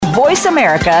Voice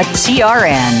America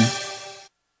TRN.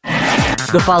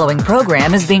 The following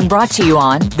program is being brought to you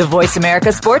on the Voice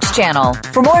America Sports Channel.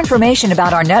 For more information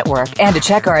about our network and to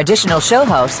check our additional show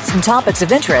hosts and topics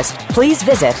of interest, please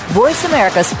visit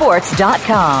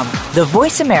voiceamericasports.com. The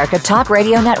Voice America Talk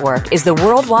Radio Network is the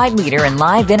worldwide leader in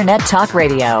live Internet talk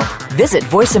radio. Visit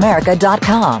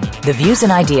voiceamerica.com. The views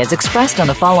and ideas expressed on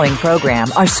the following program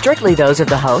are strictly those of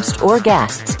the host or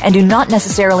guests and do not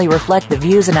necessarily reflect the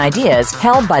views and ideas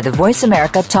held by the Voice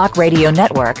America Talk Radio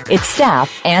Network, its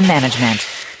staff, and management.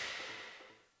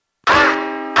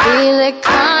 Feel it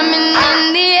coming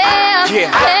in the air.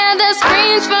 Yeah. Hear the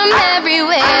screams from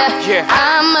everywhere. Yeah.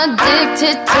 I'm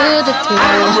addicted to the thrill.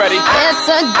 I'm ready. It's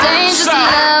a dangerous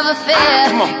love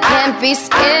affair. Come on. Can't be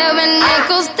scared when it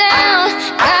goes down.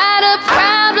 Got a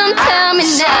problem? Tell me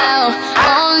now.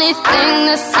 Only thing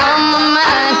that's on my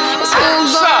mind is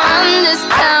who's gonna run this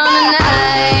town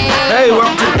tonight. Hey,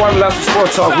 welcome to the Kwamie Lassiter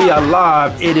Sports Talk. We are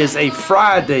live. It is a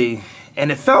Friday,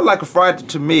 and it felt like a Friday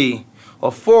to me,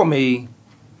 or for me,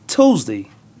 Tuesday.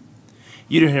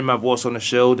 You didn't hear my voice on the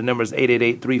show. The number is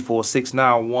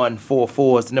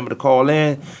 888-346-9144. It's the number to call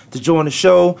in to join the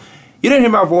show. You didn't hear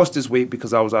my voice this week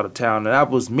because I was out of town, and I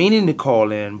was meaning to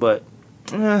call in, but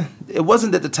it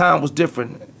wasn't that the time was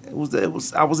different. I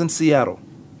was in Seattle.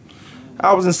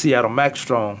 Mac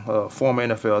Strong, former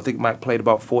NFL. I think Mike played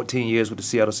about 14 years with the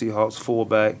Seattle Seahawks,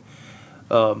 fullback.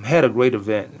 Had a great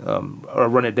event. I'll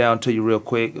run it down to you real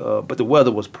quick, but the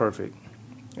weather was perfect.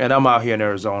 And I'm out here in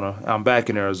Arizona. I'm back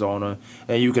in Arizona.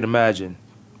 And you can imagine,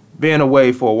 being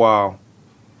away for a while,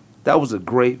 that was a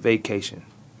great vacation.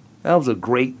 That was a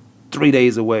great 3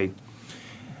 days away.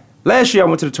 Last year I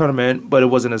went to the tournament, but it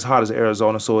wasn't as hot as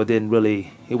Arizona, so it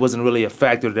wasn't really a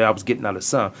factor that I was getting out of the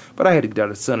sun. But I had to get out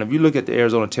of the sun. If you look at the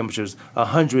Arizona temperatures,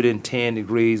 110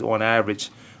 degrees on average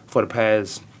for the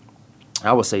past,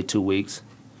 I would say, 2 weeks.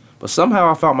 But somehow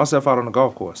I found myself out on the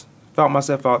golf course. Found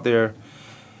myself out there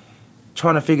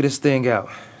trying to figure this thing out,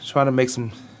 trying to make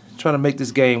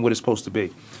this game what it's supposed to be.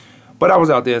 But I was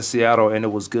out there in Seattle, and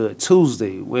it was good.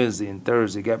 Tuesday, Wednesday, and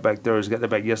Thursday. Got back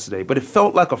yesterday. But it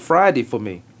felt like a Friday for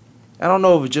me. I don't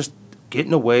know if it was just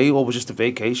getting away or it was just a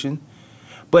vacation.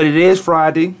 But it is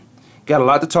Friday. Got a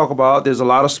lot to talk about. There's a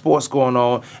lot of sports going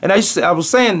on. And I was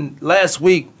saying last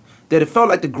week that it felt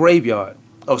like the graveyard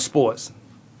of sports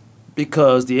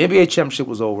because the NBA championship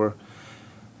was over.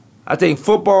 I think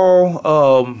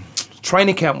football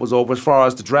training camp was over as far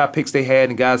as the draft picks they had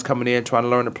and guys coming in trying to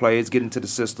learn the plays, get into the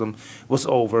system was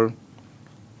over.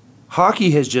 Hockey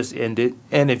has just ended,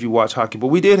 and if you watch hockey, but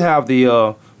we did have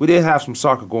some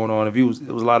soccer going on. It was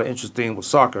a lot of interesting with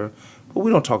soccer, but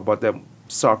we don't talk about that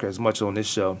soccer as much on this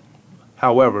show.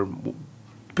 However,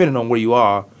 depending on where you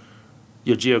are,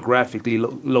 your geographically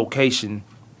location,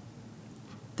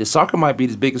 the soccer might be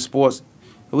the biggest sports.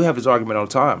 We have this argument all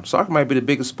the time. Soccer might be the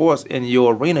biggest sports in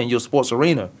your arena, in your sports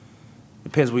arena.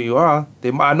 Depends where you are.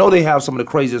 I know they have some of the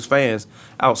craziest fans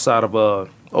outside of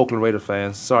Oakland Raiders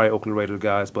fans. Sorry, Oakland Raiders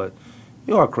guys, but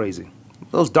you are crazy.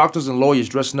 Those doctors and lawyers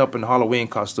dressing up in Halloween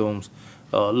costumes,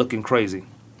 looking crazy.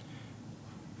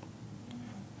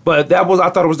 But I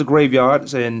thought it was the graveyard,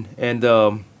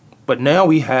 but now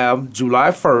we have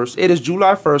July 1st. It is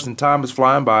July 1st, and time is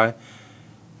flying by.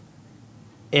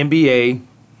 NBA,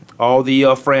 all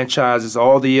the franchises,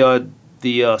 all the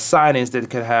signings that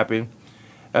could happen.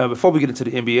 Before we get into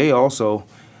the NBA also,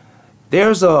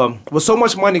 there's with so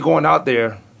much money going out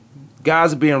there,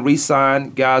 guys are being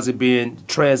re-signed, guys are being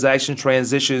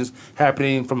transitions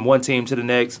happening from one team to the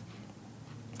next.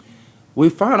 We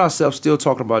find ourselves still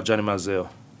talking about Johnny Manziel.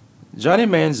 Johnny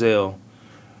Manziel,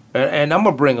 and I'm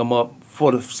going to bring him up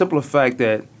for the simple fact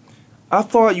that I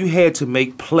thought you had to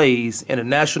make plays in the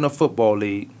National Football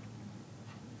League,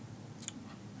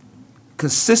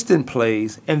 consistent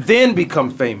plays, and then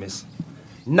become famous.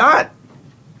 Not,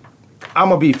 I'm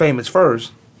going to be famous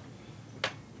first.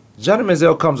 Johnny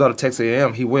Manziel comes out of Texas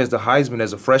A&M. He wins the Heisman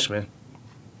as a freshman.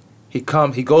 He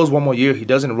goes one more year. He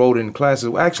doesn't enroll in classes.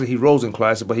 Well, actually, he enrolls in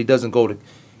classes, but he doesn't go to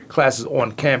classes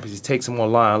on campus. He takes them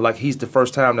online. Like he's the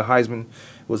first time the Heisman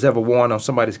was ever won on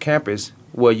somebody's campus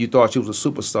where you thought you was a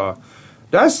superstar.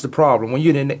 That's the problem. When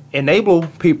you enable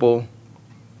people,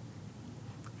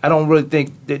 I don't really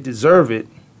think they deserve it.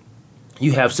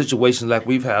 You have situations like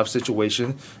we've had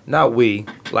situations, not we,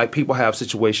 like people have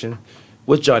situations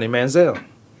with Johnny Manziel.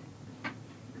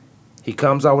 He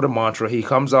comes out with a mantra. He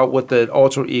comes out with the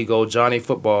alter ego, Johnny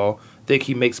Football. Think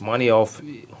he makes money off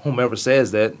whomever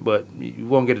says that, but you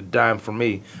won't get a dime from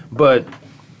me. But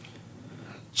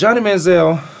Johnny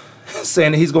Manziel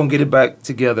saying that he's going to get it back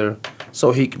together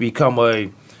so he can become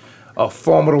a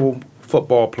formidable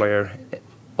football player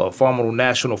a former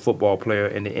national football player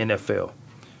in the NFL.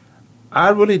 I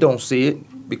really don't see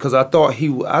it because I thought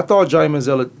Johnny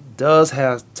Manziel does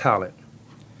have talent.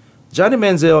 Johnny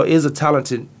Manziel is a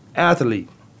talented athlete.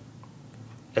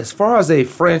 As far as a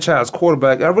franchise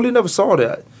quarterback, I really never saw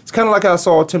that. It's kind of like I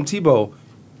saw Tim Tebow.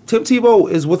 Tim Tebow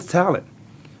is with talent,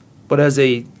 but as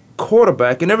a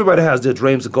quarterback, and everybody has their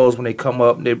dreams and goals when they come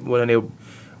up,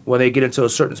 when they get into a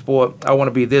certain sport. I want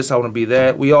to be this, I want to be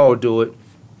that. We all do it.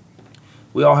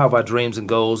 We all have our dreams and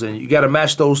goals, and you got to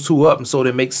match those two up, and so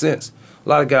they make sense. A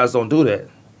lot of guys don't do that.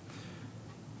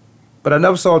 But I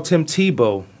never saw Tim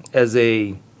Tebow as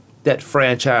that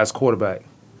franchise quarterback.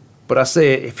 But I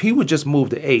said if he would just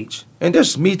move to H, and this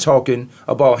is me talking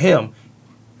about him,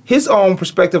 his own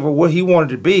perspective of what he wanted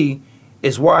to be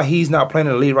is why he's not playing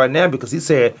in the league right now, because he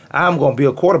said, I'm going to be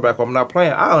a quarterback or I'm not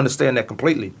playing. I understand that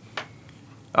completely.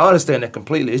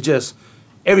 It's just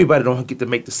everybody don't get to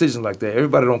make decisions like that.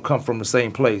 Everybody don't come from the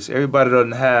same place. Everybody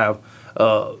doesn't have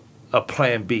a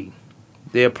plan B.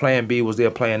 Their plan B was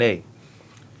their plan A.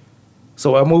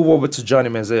 So I moved over to Johnny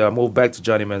Manziel. I moved back to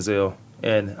Johnny Manziel,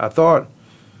 and I thought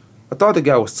the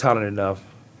guy was talented enough.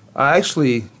 I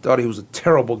actually thought he was a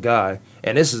terrible guy,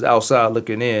 and this is outside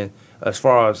looking in as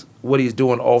far as what he's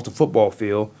doing off the football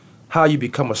field, how you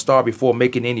become a star before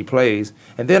making any plays.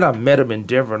 And then I met him in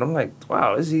Denver, and I'm like,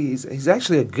 wow, he's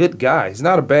actually a good guy. He's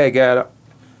not a bad guy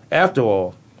after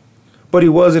all. But he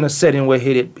was in a setting where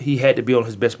he had to be on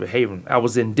his best behavior. I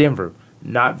was in Denver,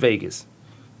 not Vegas.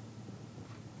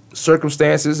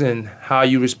 Circumstances and how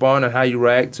you respond and how you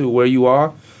react to where you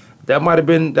are, that might have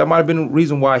been the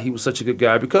reason why he was such a good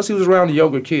guy, because he was around the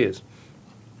younger kids.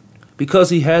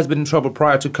 Because he has been in trouble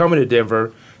prior to coming to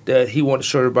Denver, that he wanted to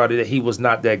show everybody that he was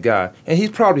not that guy. And he's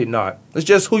probably not. It's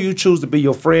just who you choose to be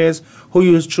your friends, who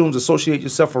you choose to associate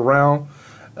yourself around,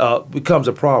 becomes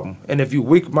a problem. And if you're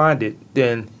weak-minded,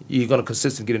 then you're going to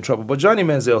consistently get in trouble. But Johnny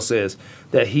Manziel says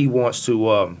that he wants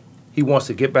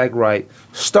to get back right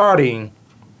starting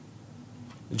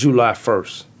July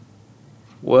 1st.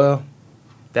 Well,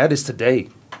 that is today.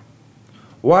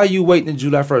 Why are you waiting until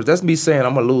July 1st? That's me saying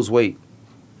I'm going to lose weight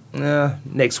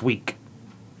next week.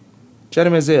 Johnny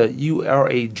Manziel, you are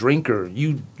a drinker.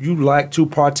 You like to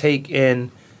partake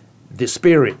in the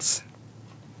spirits.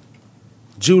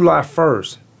 July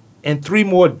 1st. In 3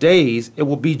 more days, it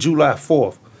will be July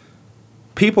 4th.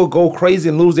 People go crazy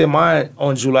and lose their mind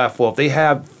on July 4th. They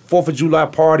have 4th of July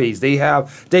parties. They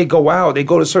go out. They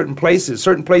go to certain places.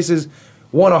 Certain places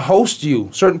want to host you.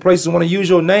 Certain places want to use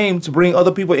your name to bring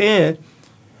other people in.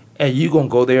 And you going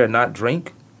to go there and not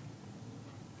drink?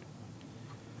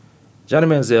 Johnny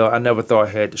Manziel, I never thought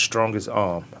had the strongest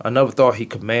arm. I never thought he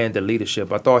commanded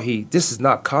leadership. I thought this is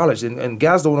not college. And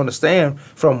guys don't understand,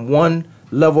 from one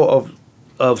level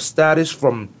of status,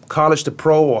 from college to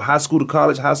pro or high school to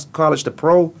college to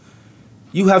pro,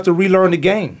 you have to relearn the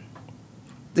game.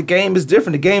 The game is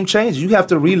different. The game changes. You have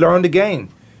to relearn the game.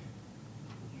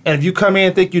 And if you come in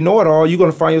and think you know it all, you're going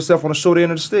to find yourself on the short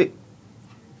end of the stick.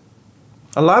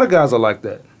 A lot of guys are like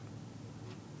that.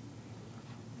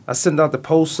 I sent out the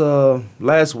post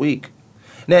last week.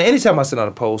 Now, anytime I send out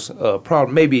a post,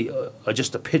 probably maybe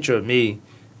just a picture of me,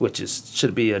 which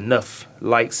should be enough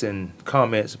likes and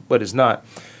comments, but it's not.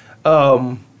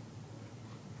 I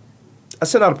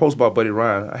sent out a post about Buddy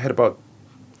Ryan. I had about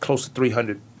close to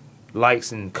 300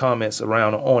 likes and comments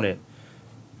around on it.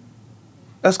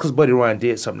 That's because Buddy Ryan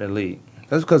did something in the league.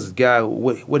 That's because the guy,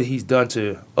 what he's done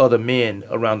to other men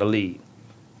around the league,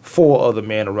 for other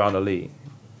men around the league.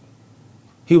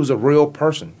 He was a real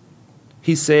person.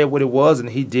 He said what it was, and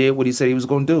he did what he said he was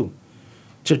going to do.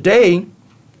 Today,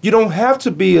 you don't have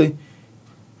to be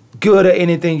good at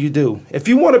anything you do. If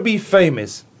you want to be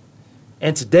famous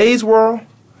in today's world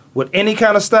with any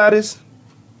kind of status,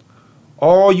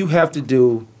 all you have to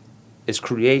do is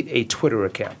create a Twitter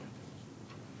account.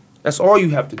 That's all you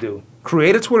have to do.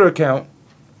 Create a Twitter account,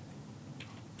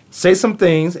 say some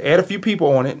things, add a few people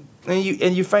on it, and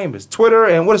you're famous. Twitter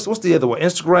and what's the other one?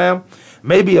 Instagram,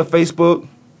 maybe a Facebook.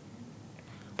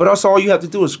 But that's all you have to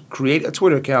do is create a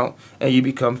Twitter account and you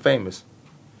become famous.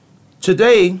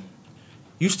 Today,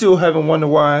 you still haven't wondered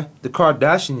why the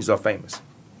Kardashians are famous.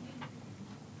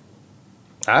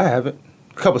 I haven't.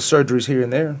 A couple of surgeries here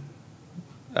and there.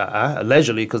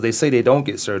 Allegedly, because they say they don't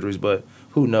get surgeries, but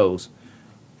who knows.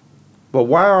 But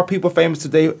why are people famous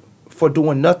today for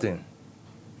doing nothing?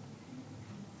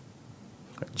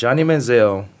 Johnny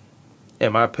Manziel,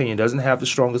 in my opinion, doesn't have the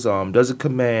strongest arm, doesn't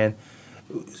command.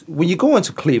 When you go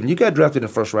into Cleveland, you got drafted in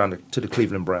the first round to the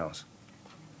Cleveland Browns,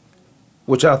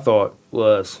 which I thought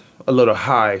was a little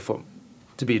high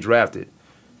to be drafted.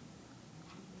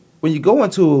 when you go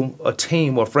into a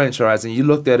team or franchise and you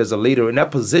looked at as a leader in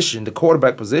that position, the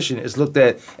quarterback position is looked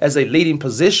at as a leading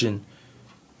position,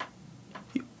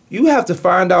 you have to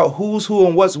find out who's who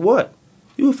and what's what.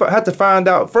 You have to find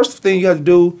out, first thing you have to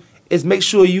do is make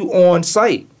sure you on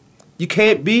site. You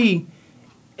can't be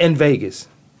in Vegas.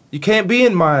 You can't be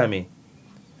in Miami.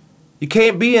 You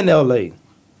can't be in LA.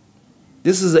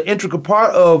 This is an intricate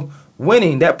part of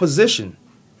winning that position.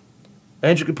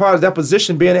 An intricate part of that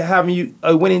position being having you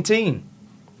a winning team.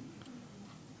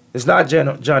 It's not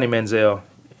Johnny Manziel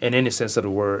in any sense of the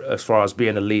word as far as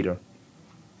being a leader.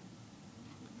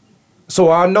 So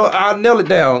I'll nail it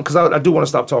down because I do want to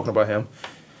stop talking about him.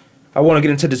 I want to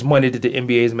get into this money that the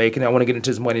NBA is making. I want to get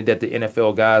into this money that the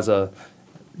NFL guys are,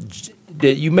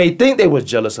 that you may think they were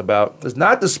jealous about. It's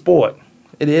not the sport.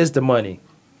 It is the money.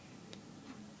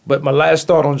 But my last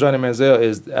thought on Johnny Manziel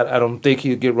is I don't think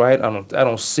he'll get right. I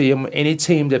don't see him. Any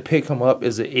team that pick him up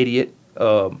is an idiot.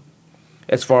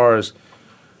 As far as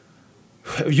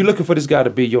if you're looking for this guy to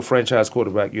be your franchise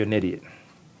quarterback, you're an idiot.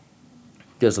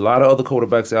 There's a lot of other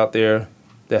quarterbacks out there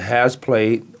that has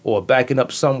played or backing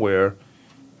up somewhere.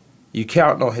 You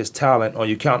count on his talent or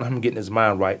you count on him getting his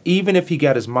mind right. Even if he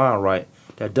got his mind right,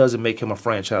 that doesn't make him a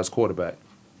franchise quarterback.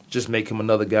 Just make him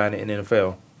another guy in the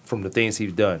NFL from the things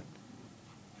he's done.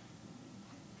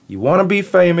 You want to be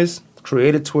famous,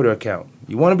 create a Twitter account.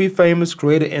 You want to be famous,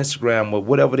 create an Instagram or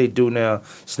whatever they do now,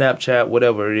 Snapchat,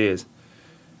 whatever it is.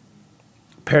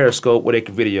 Periscope where they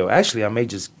can video. Actually, I may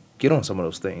just get on some of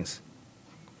those things.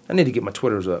 I need to get my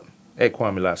Twitters up, at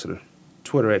Kwamie Lassiter.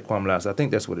 Twitter at Kwamie Lassiter. I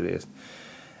think that's what it is.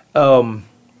 But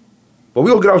we're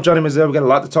going to get off Johnny Manziel. We got a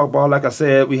lot to talk about. Like I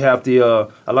said, we have a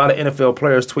lot of NFL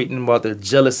players tweeting about the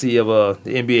jealousy of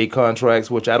the NBA contracts,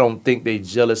 which I don't think they're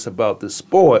jealous about the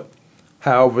sport.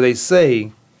 However, they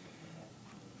say,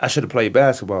 I should have played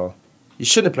basketball. You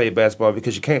shouldn't have played basketball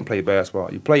because you can't play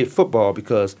basketball. You play football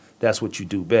because that's what you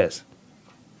do best.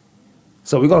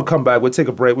 So we're going to come back. We'll take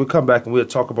a break. We'll come back and we'll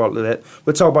talk about that.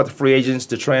 We'll talk about the free agents,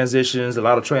 the transitions, a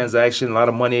lot of transaction, a lot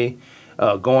of money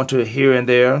going to here and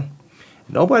there.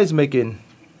 Nobody's making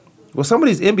 – well, some of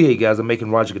these NBA guys are making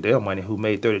Roger Goodell money who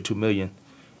made $32 million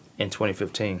in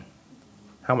 2015.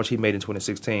 How much he made in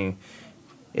 2016,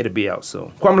 it'll be out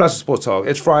soon. Kwamie Lassiter Sports Talk.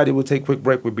 It's Friday. We'll take a quick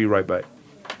break. We'll be right back.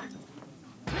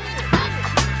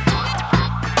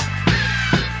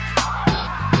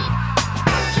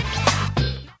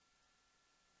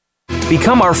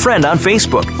 Become our friend on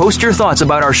Facebook. Post your thoughts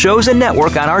about our shows and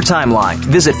network on our timeline.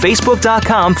 Visit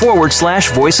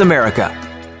Facebook.com/Voice America.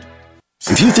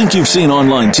 If you think you've seen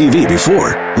online TV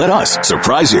before, let us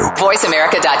surprise you.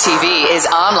 VoiceAmerica.tv is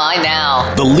online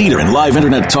now. The leader in live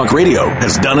internet talk radio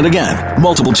has done it again.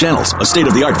 Multiple channels, a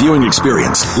state-of-the-art viewing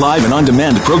experience, live and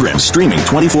on-demand programs streaming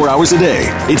 24 hours a day.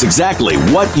 It's exactly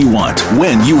what you want,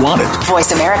 when you want it.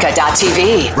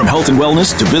 VoiceAmerica.tv. From health and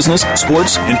wellness to business,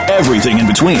 sports, and everything in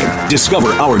between. Discover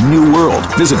our new world.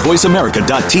 Visit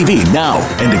VoiceAmerica.tv now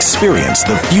and experience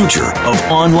the future of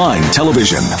online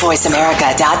television.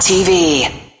 VoiceAmerica.tv.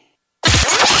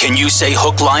 Can you say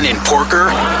hook, line, and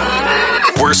porker?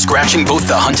 We're scratching both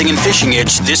the hunting and fishing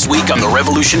itch this week on The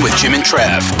Revolution with Jim and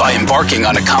Trav by embarking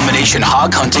on a combination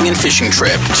hog hunting and fishing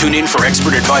trip. Tune in for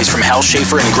expert advice from Hal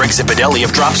Schaefer and Greg Zipadelli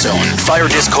of Drop Zone, Fire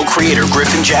Disc co-creator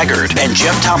Griffin Jaggard, and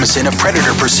Jeff Thomason of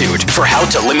Predator Pursuit for how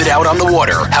to limit out on the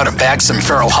water, how to bag some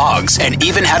feral hogs, and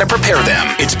even how to prepare them.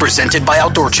 It's presented by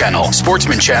Outdoor Channel,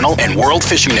 Sportsman Channel, and World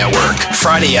Fishing Network.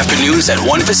 Friday afternoons at 1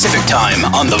 Pacific Time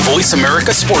on the Voice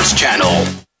America Sports Channel.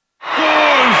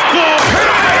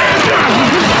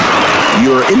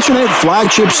 Your internet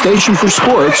flagship station for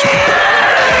sports.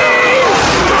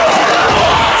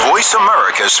 Voice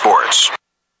America Sports.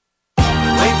 Wake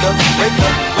up, wake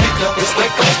up, wake up, it's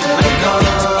wake up, wake up,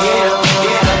 yeah,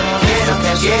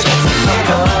 yeah, yeah, wake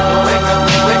up, wake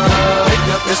up, wake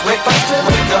up, it's wake up,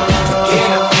 wake up,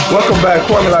 yeah. Welcome back,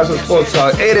 Kwamie Lassiter Sports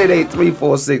Talk,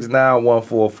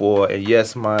 888-346-9144, and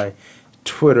yes, my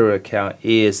Twitter account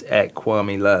is at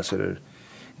Kwamie Lassiter.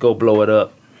 Go blow it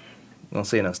up. Don't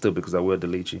say nothing stupid because I will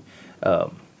delete you.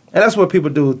 And that's what people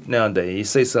do nowadays. You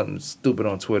say something stupid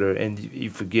on Twitter and you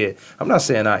forget. I'm not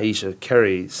saying Aisha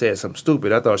Curry said something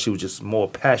stupid. I thought she was just more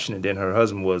passionate than her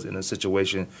husband was in a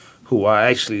situation who I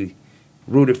actually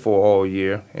rooted for all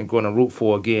year and going to root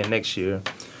for again next year.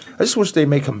 I just wish they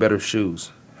make him better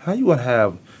shoes. How you gonna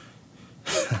have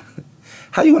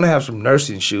some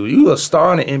nursing shoes? You a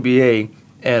star in the NBA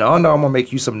and Under Armour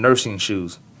make you some nursing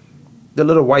shoes. The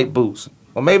little white boots.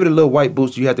 Or maybe the little white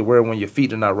boots you have to wear when your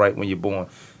feet are not right when you're born.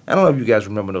 I don't know if you guys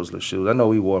remember those little shoes. I know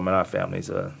we wore them in our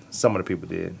families. Some of the people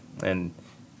did. And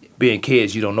being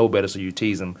kids, you don't know better, so you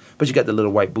tease them. But you got the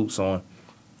little white boots on.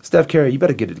 Steph Curry, you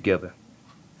better get it together.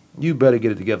 You better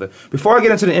get it together. Before I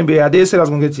get into the NBA, I did say I was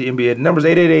going to get to the NBA. The number's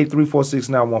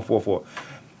 888-346-9144.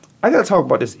 I got to talk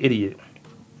about this idiot.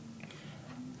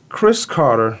 Chris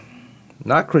Carter,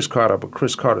 not Chris Carter, but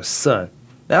Chris Carter's son.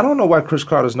 Now, I don't know why Chris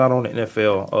Carter's not on the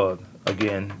NFL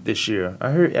again this year. I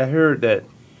heard that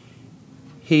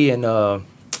he and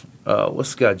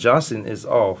what's the guy, Johnson is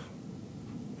off.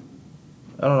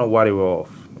 I don't know why they were off.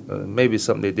 Maybe it's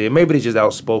something they did. Maybe they're just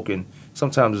outspoken.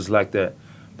 Sometimes it's like that.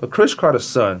 But Chris Carter's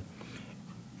son,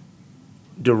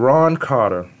 Deron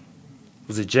Carter,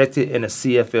 was ejected in a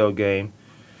CFL game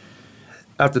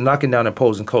after knocking down an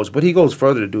opposing coach. But he goes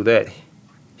further to do that.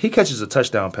 He catches a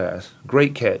touchdown pass.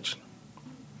 Great catch.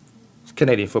 It's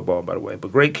Canadian football, by the way,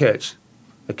 but great catch.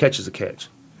 A catch is a catch.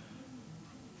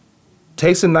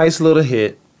 Takes a nice little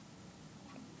hit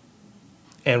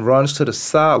and runs to the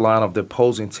sideline of the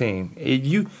opposing team.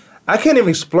 I can't even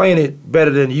explain it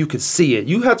better than you could see it.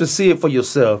 You have to see it for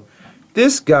yourself.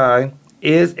 This guy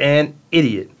is an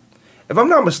idiot. If I'm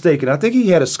not mistaken, I think he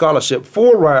had a scholarship,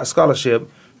 full-ride scholarship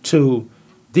to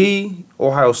the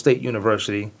Ohio State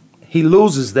University. He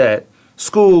loses that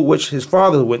school, which his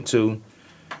father went to,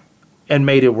 and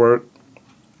made it work.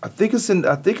 I think it's in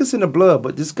the blood,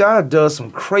 but this guy does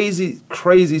some crazy,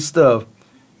 crazy stuff.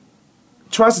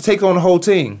 Tries to take on the whole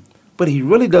team, but he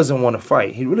really doesn't want to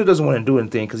fight. He really doesn't want to do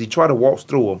anything because he tried to walk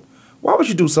through them. Why would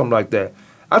you do something like that?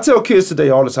 I tell kids today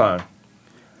all the time,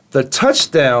 the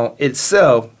touchdown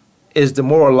itself is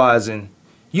demoralizing.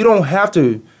 You don't have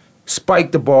to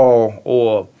spike the ball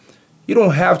or you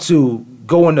don't have to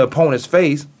go in the opponent's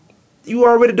face. You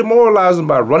already demoralized him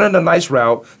by running a nice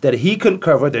route that he couldn't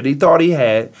cover, that he thought he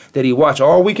had, that he watched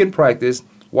all week in practice,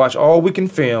 watched all week in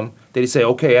film, that he said,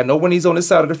 okay, I know when he's on this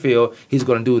side of the field, he's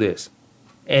going to do this.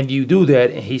 And you do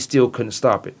that, and he still couldn't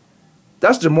stop it.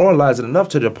 That's demoralizing enough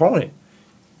to the opponent.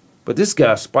 But this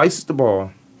guy spices the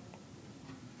ball,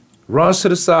 runs to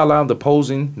the sideline of the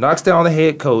opposing, knocks down the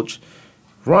head coach,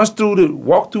 walk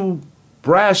through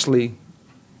brashly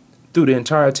through the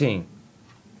entire team.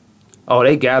 Oh,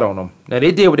 they got on him. Now,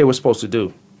 they did what they were supposed to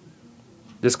do.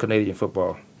 This Canadian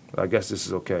football. I guess this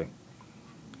is okay.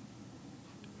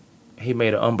 He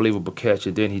made an unbelievable catch,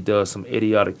 and then he does some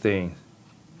idiotic things.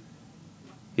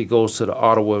 He goes to the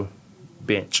Ottawa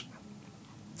bench.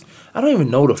 I don't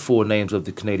even know the full names of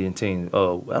the Canadian team. I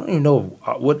don't even know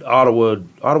what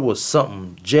Ottawa's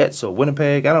something, Jets or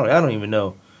Winnipeg. I don't even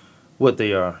know what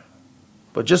they are.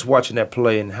 But just watching that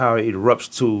play and how it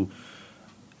erupts to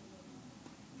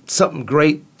something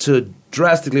great to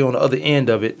drastically on the other end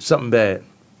of it, something bad.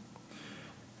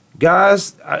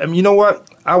 Guys, you know what?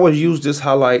 I would use this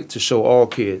highlight to show all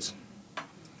kids.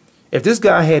 If this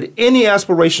guy had any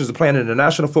aspirations of playing in the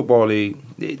National Football League,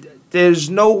 there's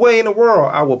no way in the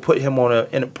world I would put him on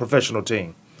a professional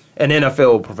team, an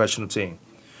NFL professional team.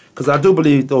 Because I do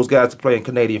believe those guys that play in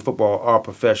Canadian football are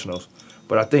professionals.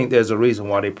 But I think there's a reason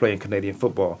why they play in Canadian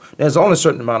football. There's only a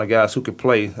certain amount of guys who can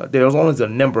play. There's only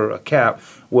a cap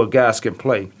where guys can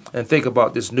play. And think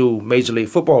about this new Major League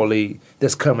Football League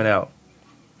that's coming out.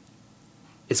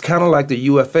 It's kind of like the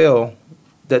UFL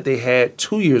that they had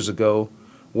 2 years ago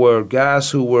where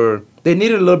guys they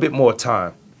needed a little bit more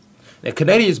time. Now,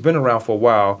 Canadian's been around for a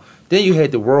while. Then you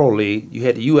had the World League. You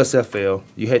had the USFL.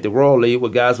 You had the World League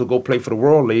where guys would go play for the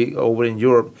World League over in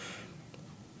Europe.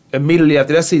 Immediately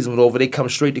after that season was over, they come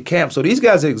straight to camp. So these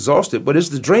guys are exhausted, but it's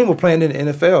the dream of playing in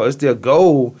the NFL. It's their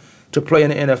goal to play in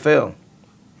the NFL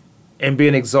and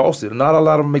being exhausted. Not a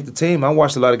lot of them make the team. I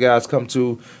watched a lot of guys come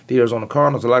to the Arizona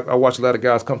Cardinals. I watched a lot of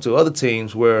guys come to other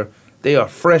teams where they are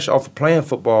fresh off of playing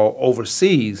football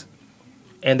overseas,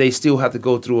 and they still have to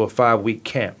go through a 5-week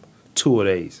camp, 2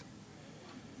 days.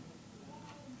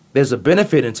 There's a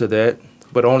benefit into that,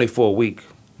 but only for a week.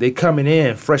 They coming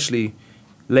in freshly,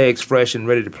 legs fresh and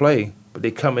ready to play, but they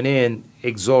coming in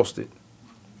exhausted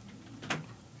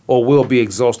or will be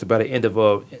exhausted by the end of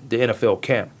the NFL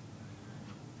camp.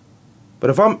 But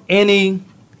if I'm any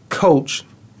coach,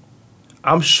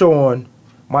 I'm showing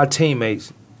my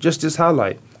teammates just this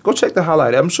highlight. Go check the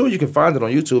highlight. I'm sure you can find it on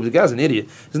YouTube. The guy's an idiot.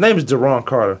 His name is Deron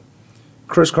Carter,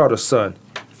 Chris Carter's son.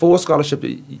 Full scholarship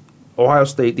to Ohio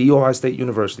State, the Ohio State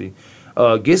University.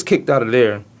 Gets kicked out of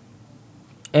there.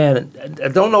 And I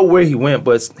don't know where he went,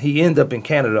 but he ended up in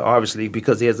Canada, obviously,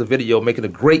 because he has a video making a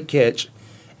great catch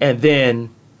and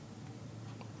then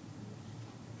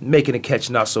making a catch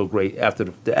not so great after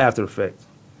the after effect.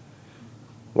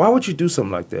 Why would you do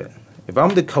something like that? If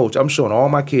I'm the coach, I'm showing all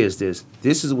my kids this.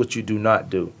 This is what you do not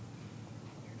do.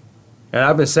 And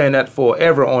I've been saying that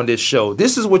forever on this show.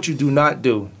 This is what you do not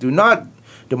do. Do not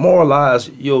demoralize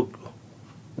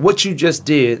what you just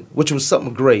did, which was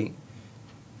something great.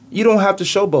 You don't have to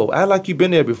showboat. Act like you've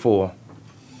been there before.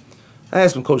 I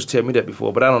had some coaches tell me that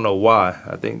before, but I don't know why.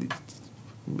 I think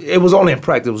it was only in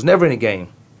practice. It was never in a game.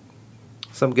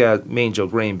 Some guy, Mean Joe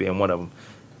Green being one of them.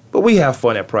 But we have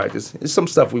fun at practice. It's some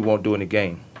stuff we won't do in the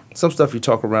game. Some stuff you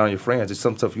talk around your friends. It's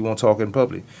some stuff you won't talk in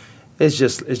public. It's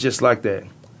just like that.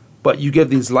 But you give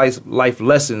these life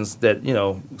lessons that, you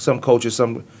know, some coaches,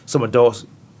 some adults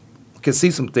can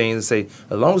see some things and say,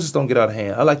 as long as this don't get out of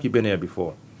hand, I like you've been there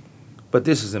before. But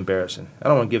this is embarrassing. I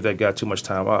don't want to give that guy too much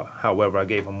time. However, I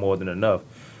gave him more than enough.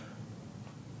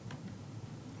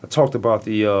 I talked about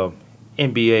the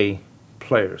NBA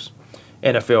players,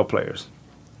 NFL players,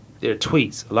 their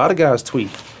tweets. A lot of guys tweet.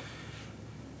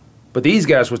 But these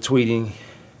guys were tweeting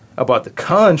about the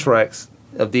contracts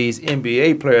of these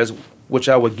NBA players, which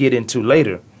I would get into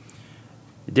later.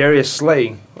 Darius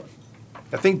Slay,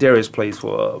 I think Darius plays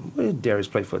for,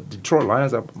 Detroit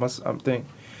Lions, I think.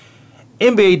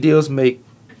 NBA deals make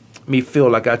me feel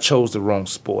like I chose the wrong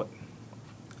sport.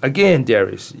 Again,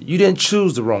 Darius, you didn't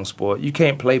choose the wrong sport. You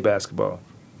can't play basketball.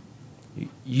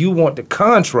 You want the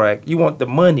contract. You want the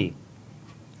money.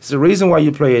 It's the reason why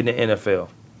you play in the NFL.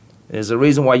 There's a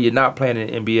reason why you're not playing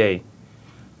in the NBA.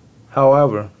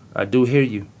 However, I do hear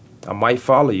you. I might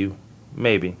follow you,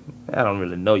 maybe. I don't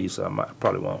really know you, so I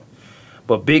probably won't.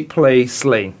 But Big Play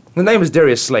Slay. His name is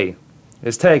Darius Slay.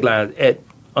 His tagline is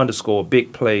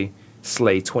 @_Big Play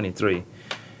Slay 23,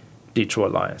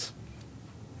 Detroit Lions.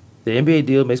 The NBA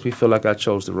deal makes me feel like I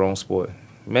chose the wrong sport.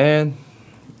 Man,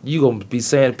 people gonna be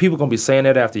saying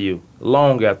that after you,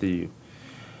 long after you.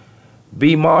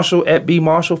 B Marshall @B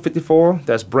Marshall 54.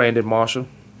 That's Brandon Marshall.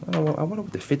 I wonder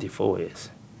what the 54 is.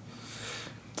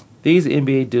 These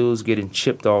NBA dudes getting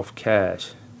chipped off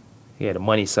cash. He had a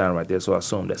money sign right there, so I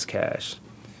assume that's cash.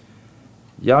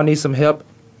 Y'all need some help?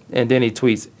 And then he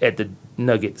tweets at the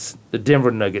Nuggets, the Denver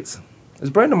Nuggets. Is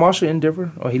Brandon Marshall in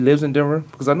Denver? Or he lives in Denver?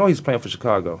 Because I know he's playing for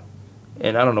Chicago.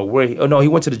 And I don't know where he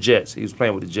went to the Jets. He was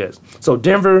playing with the Jets. So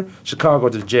Denver, Chicago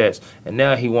to the Jets. And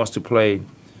now he wants to play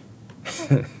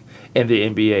in the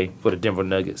NBA for the Denver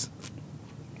Nuggets.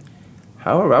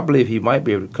 However, I believe he might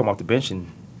be able to come off the bench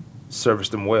and service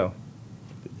them well.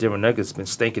 The Denver Nuggets been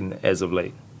stinking as of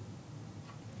late.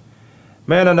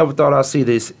 Man, I never thought I'd see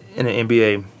this in the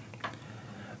NBA.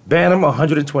 Ban him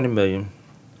 $120 million.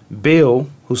 Bill,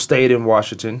 who stayed in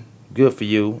Washington, good for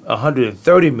you,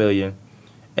 $130 million.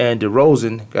 And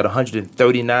DeRozan got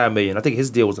 $139 million. I think his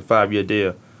deal was a 5-year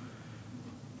deal.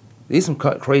 These some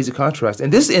crazy contracts.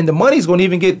 And the money's going to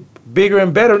even get bigger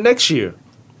and better next year.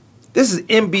 This is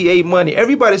NBA money.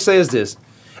 Everybody says this.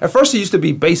 At first, it used to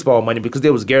be baseball money because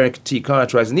there was guaranteed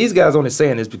contracts. And these guys only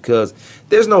saying this because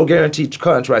there's no guaranteed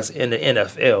contracts in the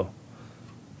NFL.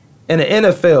 In the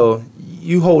NFL,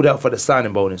 you hold out for the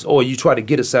signing bonus, or you try to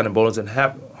get a signing bonus and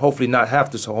hopefully not have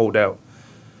to hold out.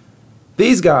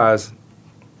 These guys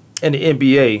in the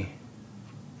NBA,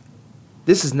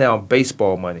 this is now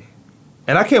baseball money.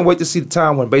 And I can't wait to see the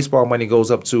time when baseball money goes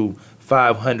up to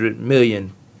 $500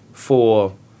 million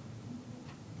for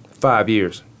 5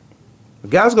 years. The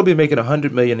guy's going to be making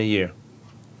 $100 million a year.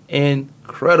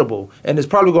 Incredible. And it's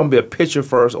probably going to be a pitcher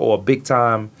first or a big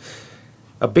time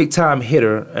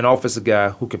hitter, an offensive guy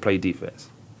who can play defense.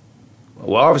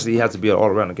 Well, obviously he has to be an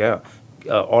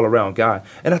all-around guy.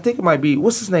 And I think it might be,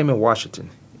 what's his name in Washington?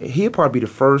 He'll probably be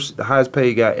the highest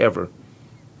paid guy ever.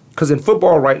 Because in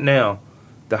football right now,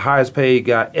 the highest paid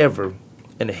guy ever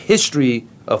in the history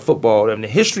of football, in the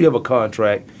history of a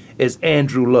contract, is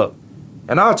Andrew Luck.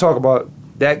 And I'll talk about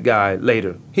that guy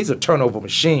later. He's a turnover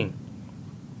machine.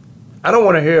 I don't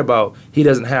want to hear about he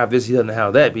doesn't have this, he doesn't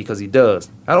have that, because he does.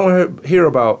 I don't want to hear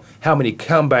about how many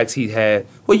comebacks he had.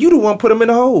 Well, you the one put him in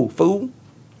the hole, fool.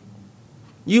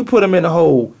 You put him in the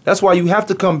hole. That's why you have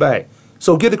to come back.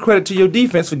 So give the credit to your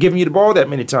defense for giving you the ball that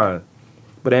many times.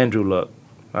 But Andrew Luck,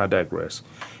 I digress.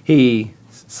 He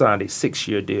signed a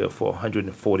 6-year deal for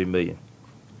 $140 million.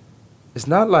 It's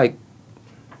not like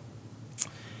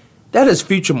that is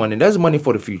future money. That's money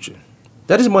for the future.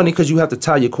 That is money because you have to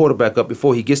tie your quarterback up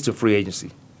before he gets to free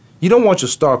agency. You don't want your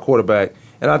star quarterback,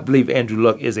 and I believe Andrew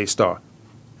Luck is a star.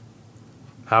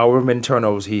 However many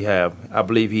turnovers he have, I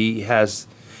believe he has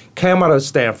came out of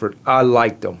Stanford. I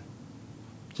liked him.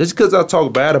 Just because I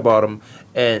talk bad about him,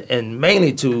 and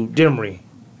mainly to Demery,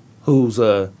 who's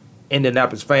a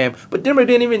Indianapolis fan, but Demery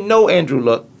didn't even know Andrew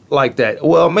Luck like that.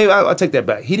 Well, maybe I'll take that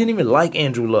back. He didn't even like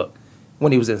Andrew Luck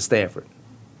when he was in Stanford.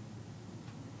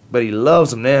 But he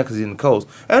loves him now because he's in the coast.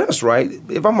 And that's right.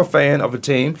 If I'm a fan of a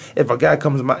team, if a guy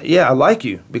comes to my, yeah, I like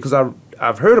you because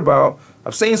I've heard about,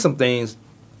 I've seen some things,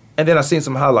 and then I've seen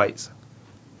some highlights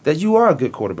that you are a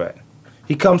good quarterback.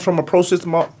 He comes from a pro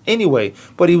system anyway,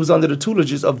 but he was under the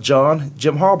tutelages of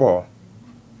Jim Harbaugh.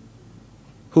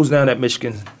 who's now at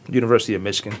Michigan, University of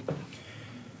Michigan.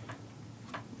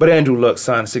 But Andrew Luck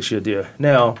signed a 6-year deal.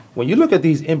 Now, when you look at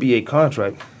these NBA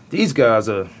contracts, these guys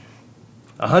are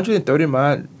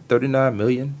 $139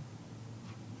 million.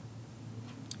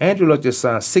 Andrew Luck just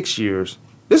signed 6 years.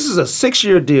 This is a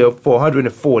 6-year deal for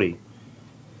 $140.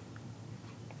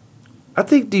 I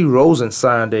think DeRozan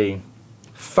signed a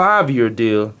 5-year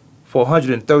deal for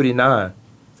 $139.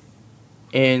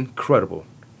 Incredible.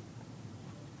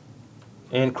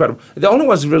 The only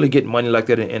ones really getting money like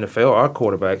that in the NFL are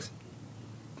quarterbacks.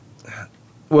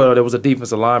 Well, there was a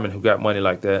defensive lineman who got money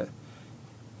like that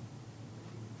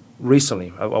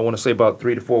recently. I want to say about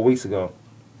 3 to 4 weeks ago.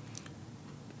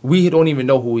 We don't even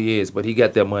know who he is, but he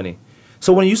got that money.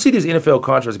 So when you see these NFL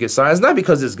contracts get signed, it's not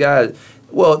because this guy,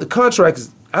 well, the contract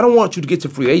is, I don't want you to get to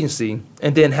free agency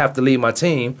and then have to leave my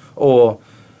team. Or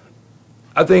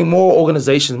I think more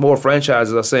organizations, more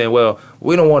franchises are saying, well,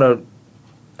 we don't want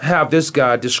to have this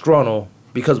guy disgruntled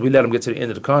because we let him get to the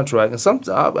end of the contract. And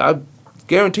I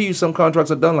guarantee you some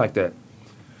contracts are done like that.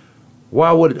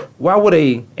 Why would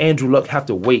a Andrew Luck have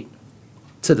to wait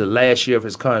to the last year of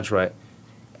his contract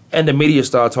and the media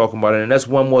start talking about it? And that's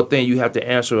one more thing you have to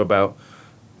answer about.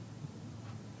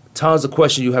 Tons of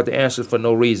questions you have to answer for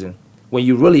no reason when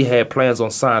you really had plans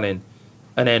on signing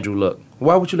an Andrew Luck.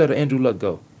 Why would you let an Andrew Luck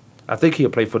go? I think he'll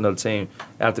play for another team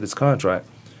after this contract.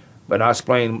 But I'll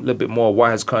explain a little bit more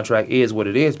why his contract is what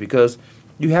it is, because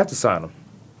you have to sign him.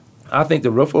 I think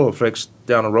the ripple effects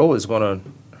down the road is going to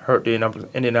hurt the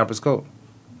Indianapolis Colts.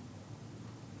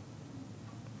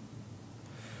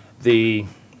 The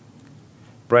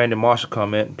Brandon Marshall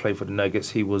comment, played for the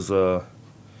Nuggets. He was,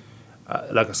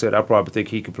 like I said, I probably think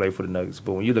he could play for the Nuggets.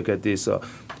 But when you look at this,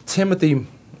 Timothy,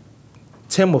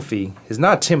 it's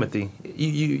not Timothy.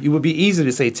 You would be easy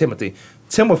to say Timothy.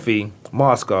 Timothy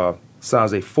Moskov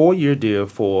signs a 4-year deal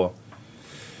for,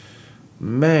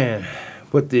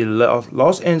 with the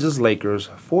Los Angeles Lakers,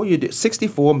 4-year deal,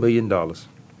 $64 million.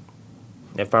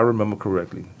 If I remember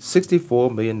correctly,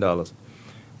 $64 million.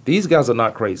 These guys are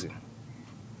not crazy.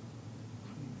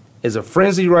 It's a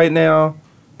frenzy right now.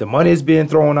 The money is being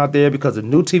thrown out there because the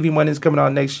new TV money is coming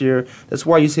out next year. That's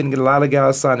why you're seeing a lot of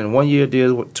guys signing 1-year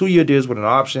deals, 2-year deals with an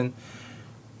option,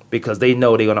 because they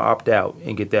know they're going to opt out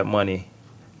and get that money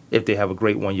if they have a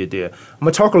great 1-year deal. I'm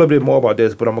going to talk a little bit more about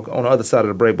this, but I'm on the other side of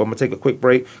the break. But I'm going to take a quick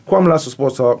break. Kwamie, Lassiter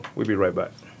Sports Talk. We'll be right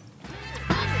back.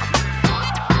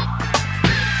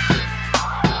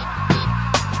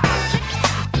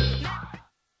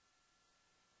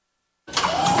 The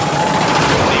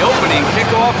opening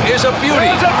kickoff is a beauty.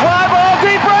 There's a fly ball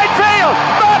deep right field.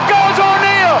 Back goes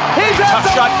O'Neal. He's at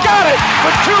the shot. Got it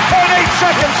with 2.8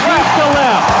 seconds left to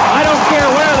left. I don't care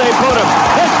where they put him.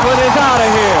 This one is out of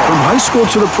here. From high school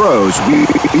to the pros, we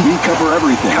cover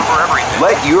everything.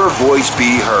 Let your voice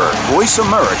be heard. Voice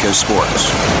America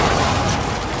Sports.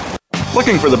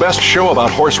 Looking for the best show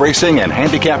about horse racing and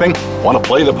handicapping? Want to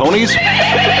play the ponies?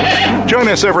 Join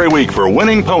us every week for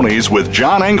Winning Ponies with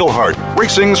John Englehart,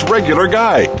 racing's regular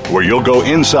guy, where you'll go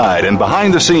inside and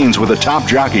behind the scenes with the top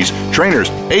jockeys, trainers,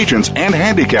 agents, and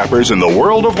handicappers in the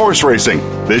world of horse racing.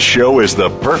 This show is the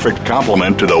perfect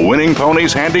complement to the Winning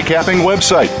Ponies handicapping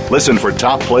website. Listen for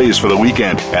top plays for the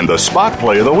weekend and the spot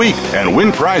play of the week, and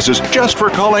win prizes just for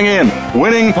calling in.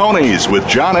 Winning Ponies with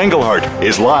John Englehart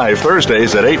is live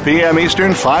Thursdays at 8 p.m.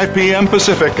 Eastern, 5 p.m.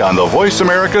 Pacific on the Voice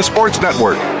America Sports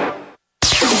Network.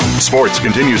 Sports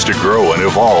continues to grow and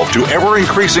evolve to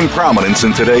ever-increasing prominence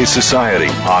in today's society.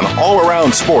 On All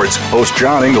Around Sports, host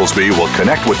John Inglesby will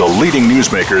connect with the leading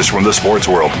newsmakers from the sports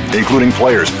world, including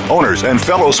players, owners, and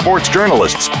fellow sports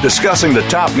journalists, discussing the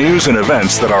top news and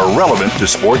events that are relevant to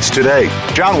sports today.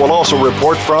 John will also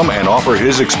report from and offer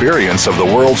his experience of the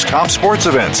world's top sports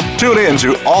events. Tune in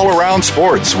to All Around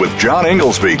Sports with John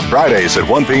Inglesby, Fridays at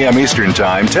 1 p.m. Eastern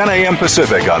Time, 10 a.m.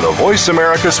 Pacific on the Voice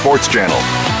America Sports Channel.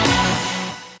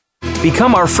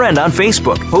 Become our friend on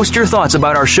Facebook. Post your thoughts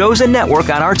about our shows and network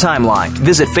on our timeline.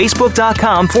 Visit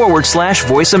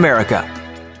Facebook.com/Voice America.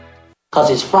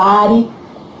 Because it's Friday,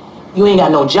 you ain't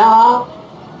got no job,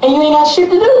 and you ain't got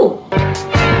shit to do.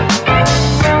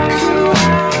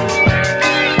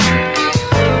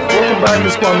 Welcome back to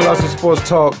Kwamie Lassiter Sports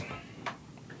Talk.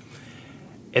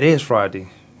 It is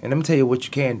Friday, and let me tell you what you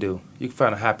can do. You can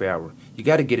find a happy hour. You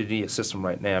got to get it in your system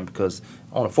right now, because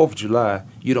on the 4th of July,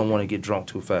 you don't want to get drunk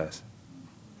too fast.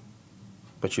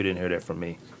 But you didn't hear that from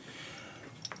me.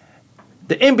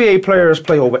 The NBA players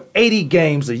play over 80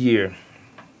 games a year.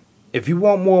 If you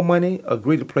want more money,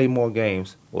 agree to play more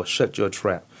games or shut your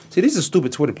trap. See, these are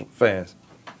stupid Twitter fans.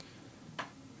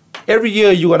 Every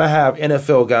year you're going to have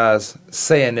NFL guys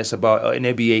saying this about an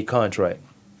NBA contract.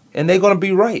 And they're going to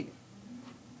be right.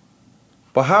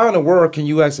 But how in the world can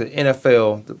you ask the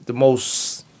NFL, the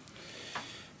most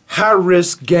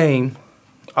high-risk game,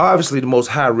 obviously the most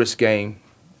high-risk game.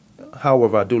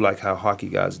 However, I do like how hockey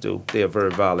guys do. They are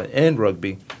very violent, and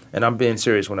rugby, and I'm being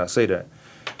serious when I say that.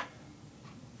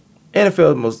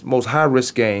 NFL is the most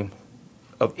high-risk game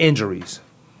of injuries,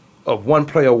 of one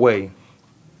play away.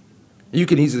 You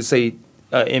can easily say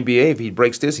NBA, if he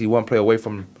breaks this, he's one play away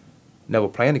from never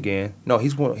playing again. No,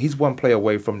 he's one play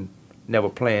away from never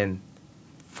playing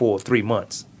for 3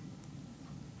 months.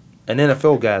 An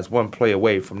NFL guy is one play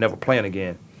away from never playing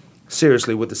again.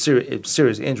 Seriously, with a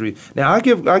serious injury. Now, I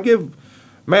give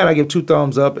two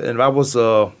thumbs up. And if I was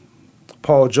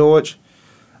Paul George,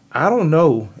 I don't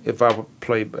know if I would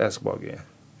play basketball again.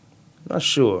 Not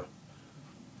sure.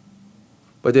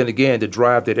 But then again, the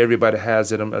drive that everybody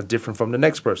has in him is different from the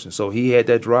next person. So he had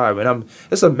that drive. And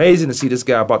it's amazing to see this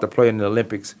guy about to play in the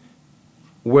Olympics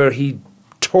where he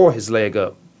tore his leg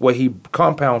up, where he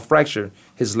compound fractured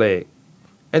his leg.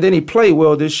 And then he played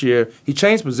well this year. He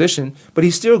changed position, but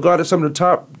he still guarded some of the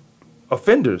top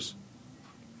offenders,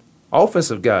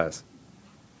 offensive guys.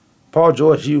 Paul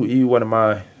George, you one of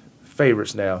my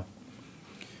favorites now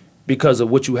because of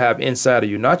what you have inside of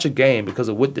you, not your game, because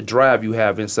of what the drive you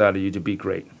have inside of you to be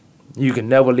great. You can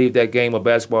never leave that game of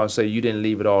basketball and say you didn't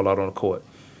leave it all out on the court.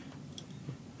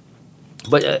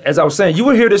 But as I was saying, you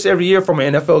will hear this every year from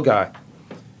an NFL guy.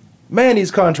 Man,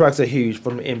 these contracts are huge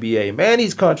from the NBA. Man,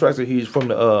 these contracts are huge from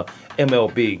the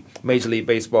MLB, Major League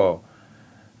Baseball.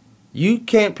 You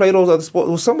can't play those other sports.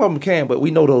 Well, some of them can, but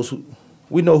we know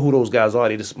who those guys are.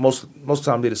 Most of the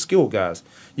time, they're the skilled guys.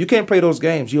 You can't play those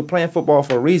games. You're playing football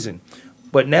for a reason.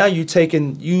 But now you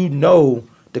know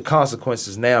the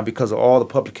consequences now because of all the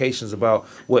publications about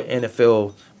what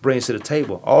NFL brings to the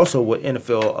table. Also, what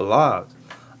NFL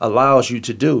allows you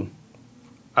to do.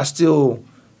 I still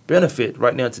benefit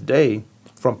right now today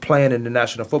from playing in the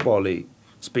National Football League.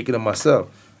 Speaking of myself,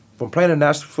 from playing in the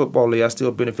National Football League, I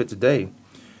still benefit today.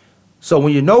 So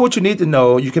when you know what you need to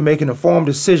know, you can make an informed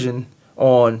decision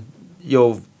on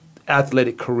your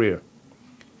athletic career.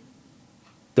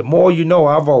 The more you know,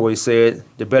 I've always said,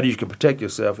 the better you can protect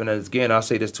yourself. And again, I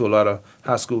say this to a lot of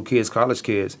high school kids, college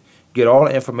kids. Get all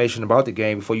the information about the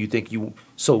game before you think you're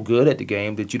so good at the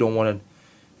game that you don't want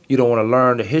to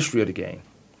learn the history of the game.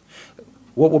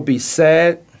 What would be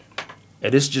sad,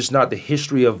 and it's just not the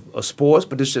history of sports,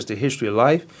 but it's just the history of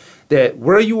life, that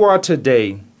where you are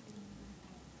today,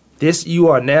 you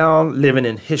are now living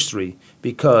in history.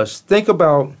 Because think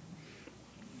about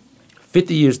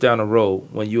 50 years down the road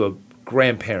when you're a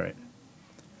grandparent,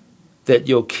 that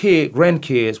your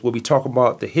grandkids will be talking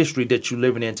about the history that you're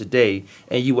living in today,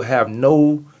 and you will have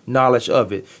no knowledge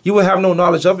of it. You will have no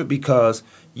knowledge of it because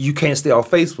you can't stay off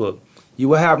Facebook. You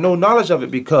will have no knowledge of it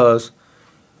because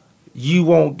you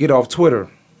won't get off Twitter.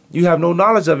 You have no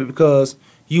knowledge of it because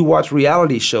you watch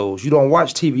reality shows. You don't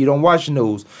watch TV. You don't watch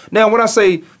news. Now, when I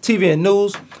say TV and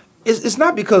news, it's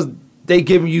not because they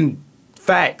giving you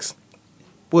facts.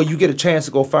 Well, you get a chance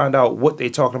to go find out what they're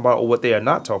talking about or what they are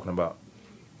not talking about.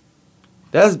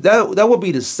 That would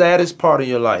be the saddest part of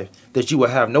your life, that you will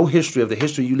have no history of the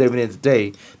history you're living in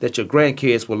today, that your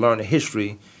grandkids will learn the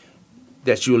history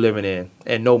that you're living in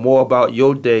and know more about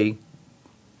your day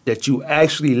that you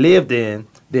actually lived in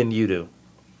than you do.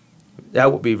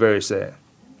 That would be very sad.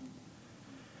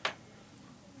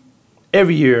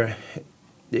 Every year,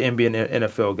 the NBA and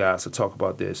NFL guys will talk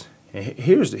about this. And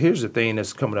here's the thing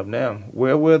that's coming up now.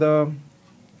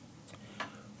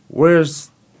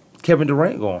 Where's Kevin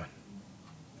Durant going?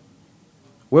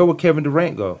 Where would Kevin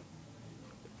Durant go?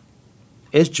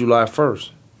 It's July 1st.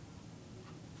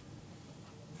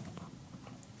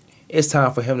 It's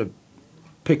time for him to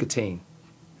pick a team.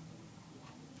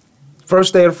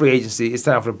 First day of free agency, it's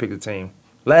time for him to pick a team.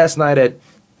 Last night at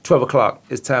 12 o'clock,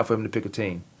 it's time for him to pick a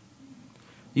team.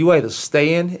 You either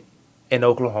staying in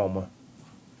Oklahoma,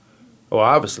 or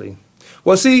obviously.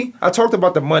 Well, see, I talked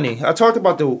about the money. I talked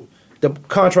about the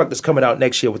contract that's coming out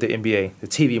next year with the NBA, the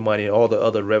TV money and all the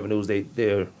other revenues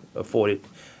they're afforded.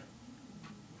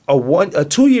 A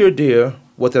 2-year deal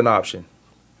with an option.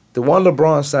 The one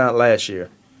LeBron signed last year.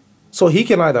 So he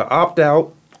can either opt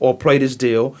out or play this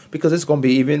deal because it's going to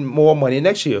be even more money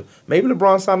next year. Maybe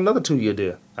LeBron signed another 2-year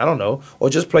deal. I don't know. Or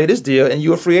just play this deal and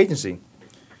you're a free agency.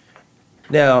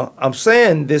 Now, I'm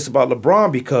saying this about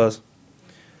LeBron because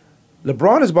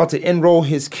LeBron is about to enroll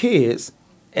his kids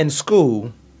in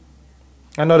school.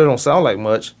 I know they don't sound like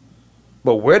much,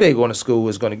 but where they're going to school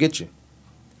is going to get you.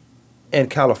 In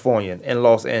California, in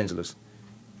Los Angeles,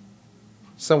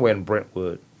 somewhere in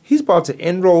Brentwood. He's about to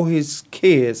enroll his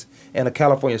kids in a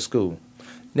California school.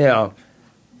 Now,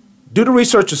 do the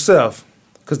research yourself,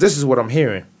 because this is what I'm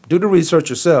hearing. Do the research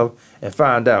yourself and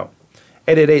find out.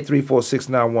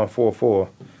 888-346-9144.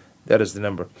 That is the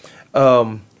number.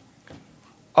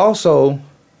 Also,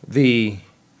 the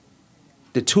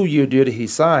 2-year deal that he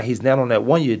signed, he's now on that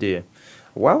 1-year deal.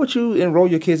 Why would you enroll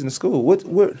your kids in school?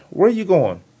 Where are you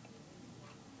going?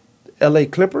 L.A.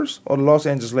 Clippers or the Los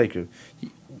Angeles Lakers?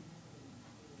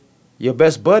 Your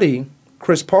best buddy,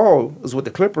 Chris Paul, is with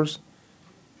the Clippers.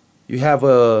 You have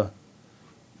a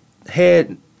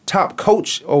head top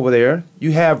coach over there.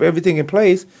 You have everything in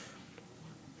place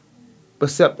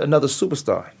except another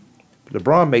superstar.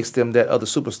 LeBron makes them that other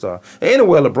superstar. And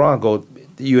anywhere LeBron goes,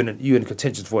 you're in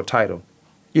contention for a title.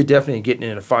 You're definitely getting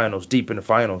in the finals, deep in the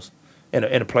finals, in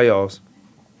the playoffs.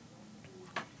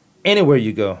 Anywhere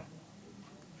you go.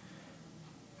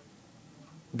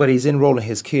 But he's enrolling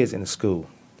his kids in the school.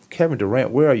 Kevin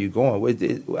Durant, where are you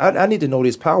going? I need to know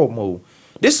this power move.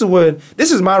 This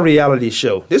is my reality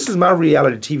show. This is my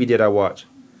reality TV that I watch.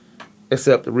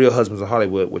 Except The Real Husbands of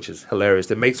Hollywood, which is hilarious.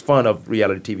 That makes fun of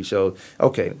reality TV shows.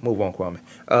 Okay, move on, Kwamie.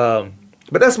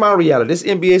 But that's my reality. This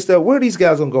NBA stuff, where are these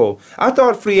guys going to go? I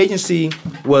thought free agency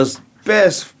was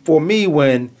best for me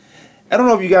when, I don't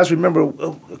know if you guys remember,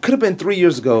 it could have been 3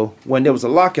 years ago when there was a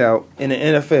lockout in the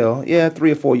NFL. Yeah,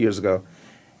 3 or 4 years ago.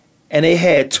 And they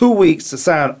had 2 weeks to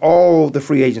sign all the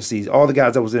free agencies, all the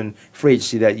guys that was in free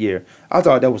agency that year. I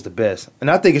thought that was the best.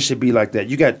 And I think it should be like that.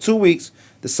 You got 2 weeks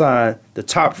to sign the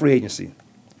top free agency.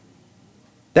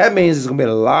 That means there's going to be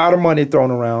a lot of money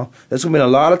thrown around. There's going to be a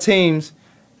lot of teams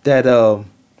that,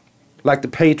 like the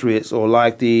Patriots or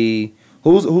like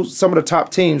who's some of the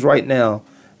top teams right now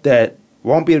that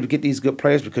won't be able to get these good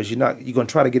players because you're going to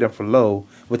try to get them for low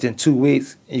within 2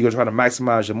 weeks, and you're going to try to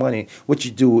maximize your money, which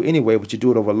you do anyway, but you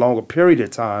do it over a longer period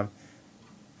of time.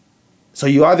 So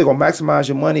you're either going to maximize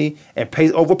your money and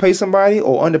overpay somebody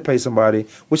or underpay somebody,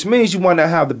 which means you might not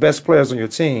have the best players on your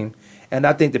team. And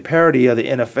I think the parity of the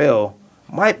NFL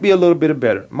might be a little bit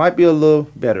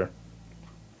better.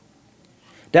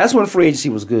 That's when free agency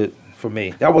was good for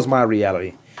me. That was my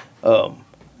reality. But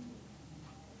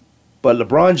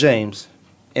LeBron James,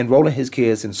 enrolling his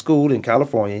kids in school in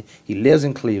California, he lives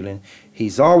in Cleveland.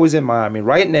 He's always in Miami.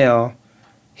 Right now,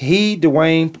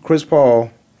 Dwayne, Chris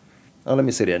Paul, let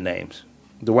me say their names.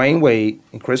 Dwayne Wade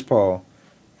and Chris Paul,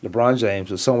 LeBron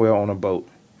James are somewhere on a boat.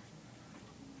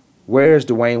 Where is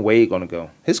Dwayne Wade going to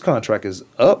go? His contract is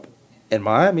up in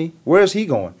Miami. Where is he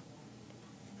going?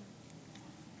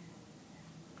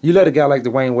 You let a guy like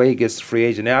Dwayne Wade get the free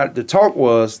agent. Now, the talk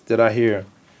was that I hear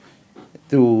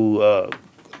through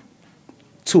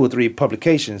 2 or 3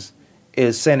 publications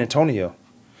is San Antonio.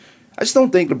 I just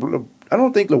don't think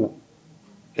Dwayne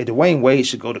Wade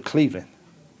should go to Cleveland.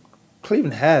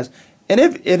 Cleveland has, and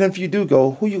if you do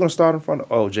go, who you gonna start in front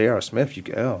of? Oh, J.R. Smith.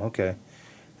 Okay.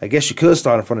 I guess you could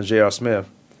start in front of J.R. Smith.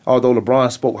 Although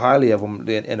LeBron spoke highly of him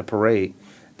in a parade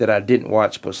that I didn't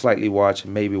watch, but slightly watched,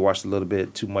 and maybe watched a little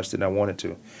bit too much than I wanted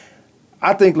to.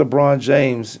 I think LeBron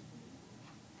James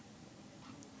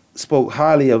spoke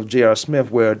highly of J.R.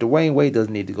 Smith, where Dwayne Wade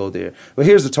doesn't need to go there. But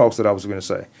here's the talks that I was going to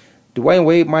say. Dwayne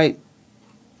Wade might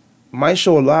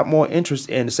show a lot more interest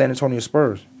in the San Antonio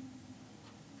Spurs.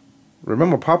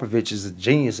 Remember, Popovich is a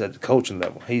genius at the coaching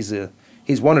level. He's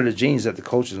one of the geniuses at the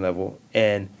coaching level,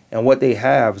 and what they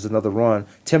have is another run.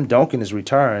 Tim Duncan is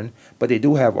retiring, but they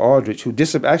do have Aldridge, who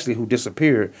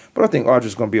disappeared. But I think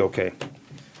Aldridge's going to be okay.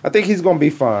 I think he's going to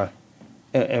be fine,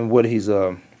 and what he's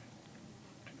going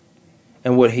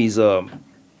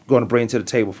to bring to the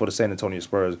table for the San Antonio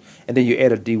Spurs. And then you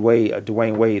add a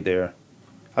Dwayne Wade there.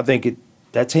 I think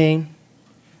that team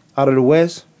out of the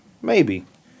West, maybe.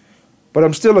 But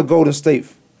I'm still a Golden State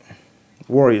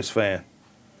Warriors fan.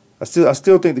 I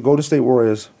still think the Golden State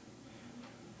Warriors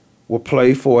will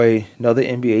play for another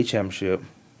NBA championship,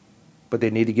 but they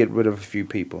need to get rid of a few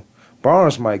people.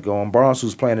 Barnes might go on. Barnes,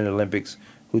 who's playing in the Olympics,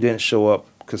 who didn't show up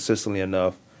consistently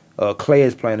enough. Clay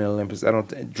is playing in the Olympics.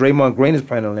 Draymond Green is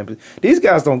playing in the Olympics. These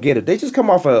guys don't get it. They just come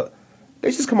off a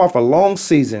long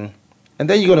season, and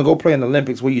then you're gonna go play in the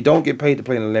Olympics where you don't get paid to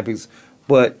play in the Olympics,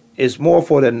 but it's more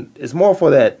for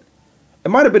that. It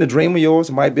might have been a dream of yours.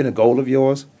 It might have been a goal of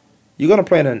yours. You're gonna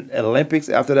play in an Olympics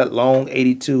after that long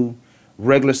 82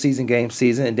 regular season game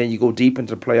season, and then you go deep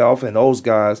into the playoff, and those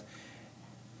guys.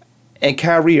 And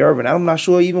Kyrie Irving, I'm not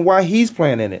sure even why he's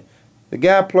playing in it. The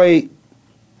guy played.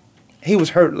 He was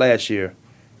hurt last year.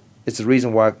 It's the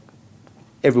reason why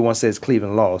everyone says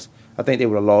Cleveland lost. I think they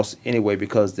would have lost anyway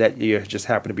because that year just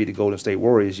happened to be the Golden State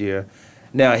Warriors year.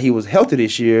 Now, he was healthy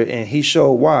this year, and he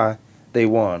showed why they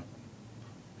won.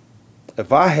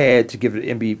 If I had to give the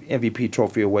MVP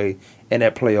trophy away in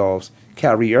that playoffs,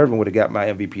 Kyrie Irving would have got my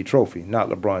MVP trophy, not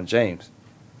LeBron James.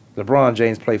 LeBron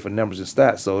James played for numbers and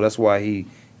stats, so that's why he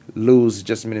loses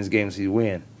just as many games as he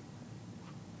win.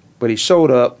 But he showed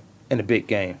up in a big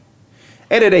game.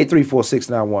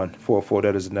 888-346-9144,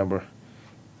 that is the number.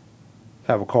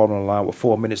 Have a call on the line with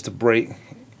 4 minutes to break.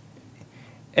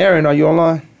 Aaron, are you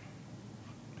online?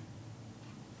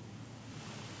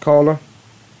 Caller?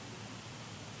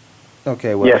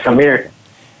 Okay, well. Yes, I'm here.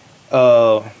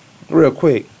 Real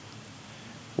quick,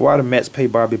 why the Mets pay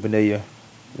Bobby Bonilla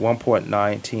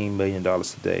 $1.19 million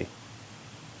today,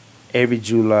 every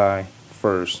July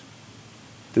 1st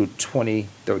through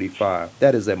 2035.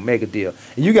 That is a mega deal.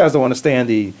 And you guys don't understand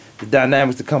the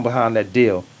dynamics that come behind that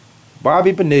deal.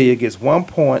 Bobby Bonilla gets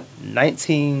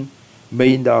 $1.19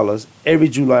 million every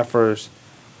July 1st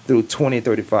through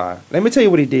 2035. Let me tell you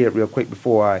what he did real quick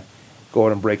before I go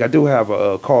on and break. I do have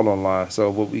a call online, so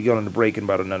we'll be going on the break in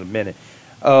about another minute.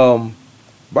 Bobby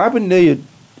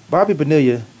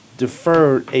Bonilla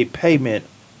deferred a payment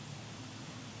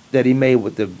that he made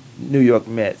with the New York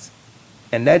Mets.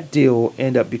 And that deal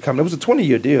ended up becoming, it was a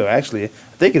 20-year deal, actually. I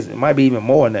think it might be even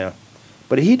more now.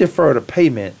 But he deferred a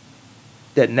payment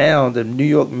that now the New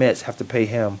York Mets have to pay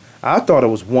him. I thought it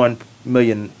was $1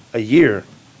 million a year.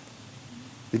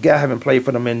 The guy haven't played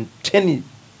for them in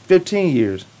 15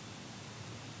 years.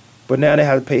 But now they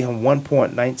have to pay him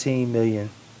 $1.19 million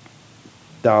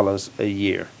a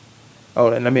year. Oh,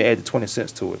 and let me add the 20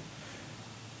 cents to it.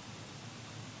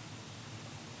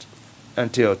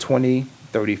 Until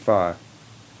 2035.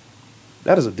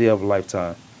 That is a deal of a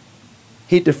lifetime.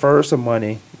 He deferred some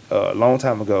money a long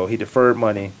time ago. He deferred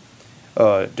money.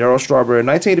 Darryl Strawberry,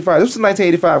 1985. This was a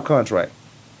 1985 contract.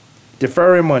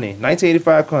 Deferring money,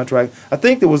 1985 contract. I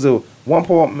think there was a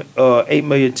 $1.8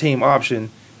 million team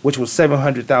option, which was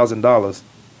 $700,000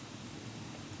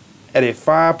 at a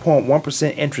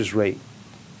 5.1% interest rate.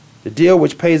 The deal,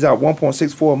 which pays out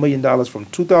 $1.64 million from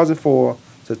 2004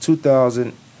 to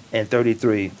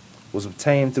 2033, was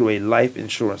obtained through a life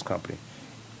insurance company.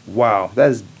 Wow,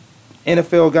 that is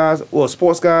NFL guys or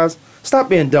sports guys. Stop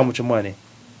being dumb with your money.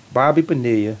 Bobby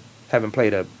Bonilla, having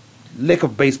played a lick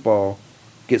of baseball,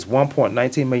 gets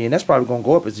 $1.19 million. That's probably going to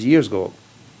go up as the years go up.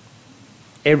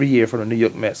 Every year for the New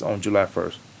York Mets on July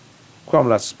 1st. Kwamie,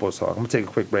 Lassiter Sports Talk. I'm going to take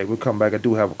a quick break. We'll come back. I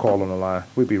do have a call on the line.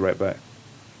 We'll be right back.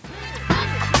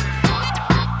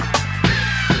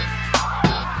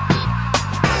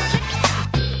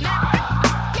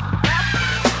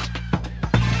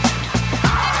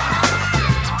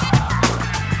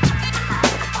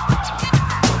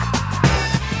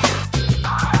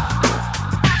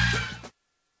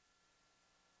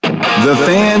 The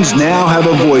fans now have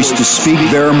a voice to speak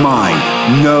their mind.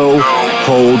 No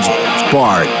holds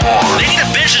barred. They need to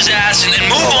bench his ass and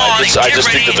move on. I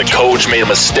just think that the coach made a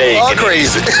mistake. All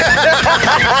crazy.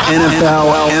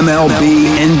 NFL, MLB,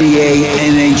 NBA,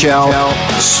 NHL.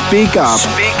 Speak up.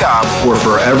 Speak up. Or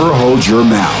forever hold your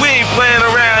mouth. We ain't playing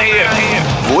around here.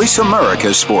 Voice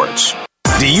America Sports.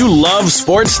 Do you love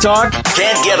sports talk?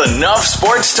 Can't get enough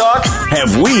sports talk?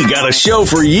 Have we got a show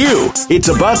for you? It's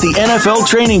about the NFL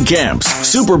training camps,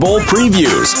 Super Bowl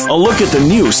previews, a look at the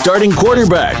new starting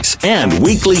quarterbacks, and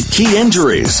weekly key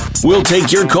injuries. We'll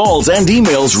take your calls and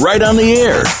emails right on the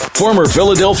air. Former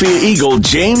Philadelphia Eagle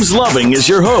James Loving is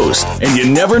your host, and you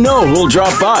never know who'll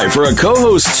drop by for a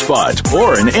co-host spot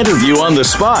or an interview on the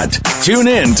spot. Tune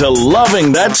in to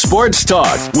Loving That Sports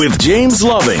Talk with James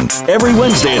Loving every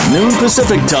Wednesday at noon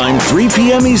Pacific Time, 3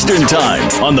 p.m. Eastern Time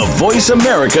on the Voice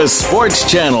America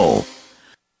Sports Channel.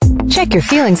 Check your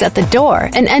feelings at the door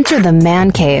and enter the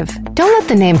Man Cave. Don't let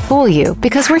the name fool you,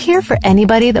 because we're here for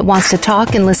anybody that wants to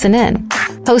talk and listen in.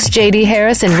 Hosts J.D.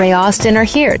 Harris and Ray Austin are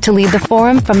here to lead the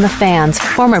forum from the fans,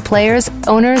 former players,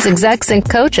 owners, execs, and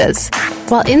coaches.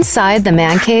 While inside the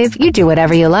Man Cave, you do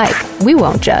whatever you like. We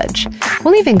won't judge.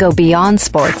 We'll even go beyond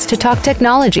sports to talk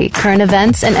technology, current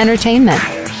events, and entertainment.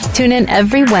 Tune in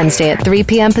every Wednesday at 3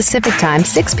 p.m. Pacific Time,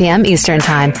 6 p.m. Eastern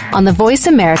Time on the Voice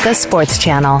America Sports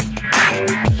Channel.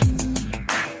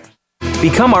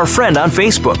 Become our friend on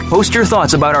Facebook. Post your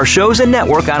thoughts about our shows and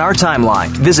network on our timeline.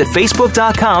 Visit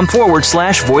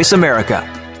Facebook.com/Voice America.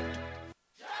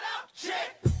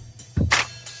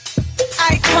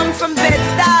 I come from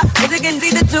Bed-Stuy. As you can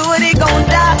see, the two of they gon'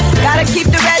 die. Gotta keep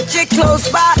the ratchet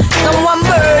close by. Someone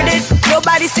murdered.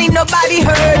 Nobody seen, nobody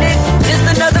heard it.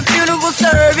 Just another funeral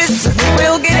service.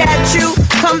 We'll get at you.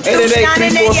 Come through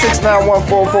shining at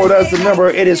 888-346-9144. That's the number.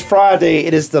 It is Friday.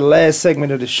 It is the last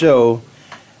segment of the show.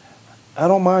 I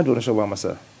don't mind doing a show by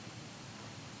myself.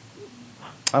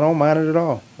 I don't mind it at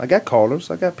all. I got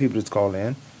callers. I got people that's call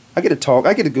in. I get to talk.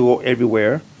 I get to go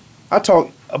everywhere. I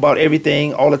talk about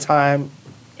everything all the time,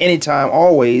 anytime,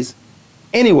 always.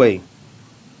 Anyway,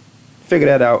 figure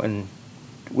that out and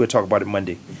we'll talk about it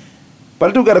Monday. But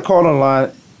I do got a call on the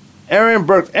line. Aaron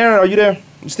Burks. Aaron, are you there?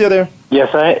 You still there?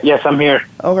 Yes, I'm here.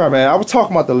 Okay, man. I was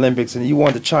talking about the Olympics, and you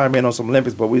wanted to chime in on some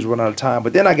Olympics, but we was running out of time.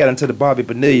 But then I got into the Bobby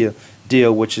Bonilla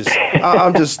deal, which is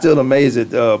I'm just still amazed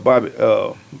at Bobby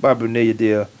Bonilla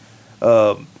deal.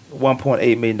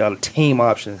 $1.8 million team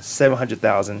option,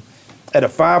 $700,000 at a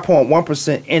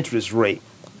 5.1% interest rate.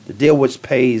 The deal, which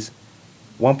pays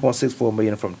 $1.64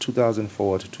 million from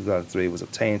 2004 to 2003, was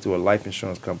obtained through a life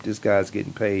insurance company. This guy's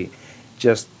getting paid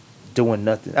just doing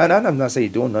nothing. I'm not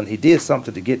saying doing nothing. He did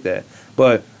something to get that.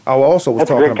 But I also was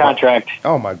talking about... That's a great contract.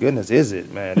 Oh, my goodness, is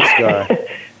it, man? This guy...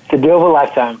 It's a deal of a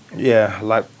lifetime. Yeah,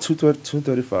 like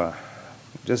 $235.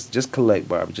 Just collect,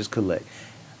 Bobby. Just collect.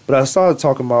 But I started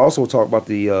talking about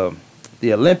the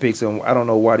Olympics, and I don't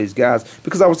know why these guys...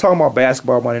 Because I was talking about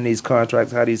basketball money in these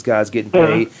contracts, how these guys getting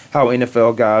paid, how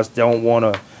NFL guys don't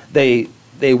want to... They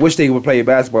wish they would play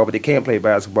basketball, but they can't play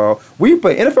basketball.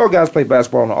 NFL guys play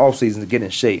basketball in the offseason to get in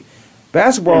shape.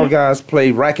 Basketball guys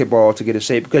play racquetball to get in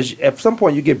shape because at some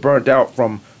point you get burnt out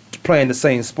from playing the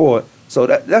same sport. So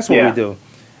that's what we do.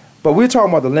 But we're talking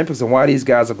about the Olympics and why these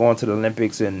guys are going to the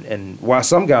Olympics and why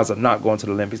some guys are not going to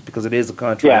the Olympics because it is a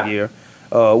contract year.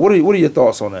 What are your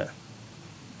thoughts on that?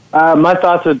 My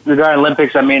thoughts regarding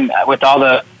Olympics, I mean, with all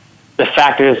the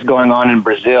factors going on in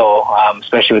Brazil,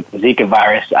 especially with the Zika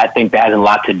virus, I think that has a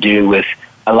lot to do with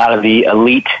a lot of the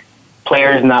elite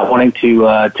players not wanting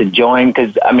to join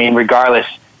because, I mean, regardless,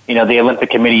 the Olympic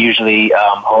Committee usually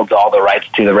holds all the rights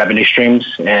to the revenue streams,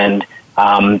 and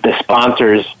the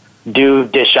sponsors do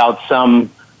dish out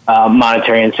some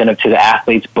monetary incentive to the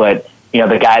athletes, but,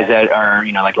 the guys that are,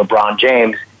 like LeBron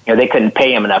James, they couldn't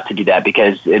pay him enough to do that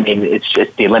because, I mean, it's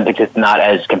just the Olympics is not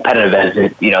as competitive as,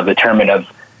 the tournament of,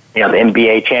 the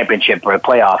NBA championship or a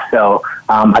playoff. So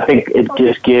I think it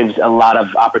just gives a lot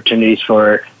of opportunities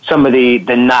for some of the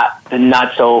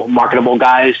not so marketable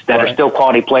guys that are still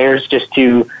quality players just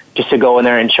to go in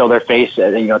there and show their face,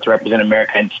 to represent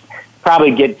America and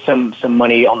probably get some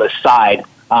money on the side.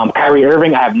 Kyrie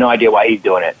Irving, I have no idea why he's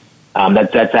doing it.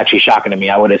 That's actually shocking to me.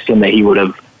 I would assume that he would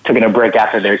have taken a break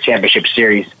after their championship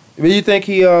series. But you think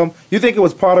you think it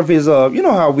was part of his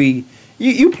how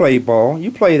you played ball,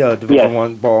 you played Division I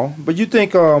ball, but you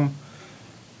think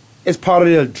it's part of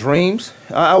their dreams?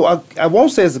 I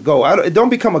won't say it's a goal. It don't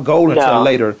become a goal until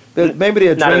later. Maybe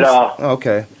their dreams. Not at all.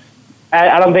 Okay.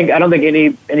 I don't think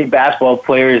any basketball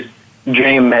player's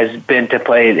dream has been to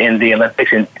play in the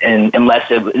Olympics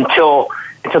until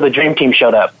the dream team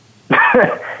showed up.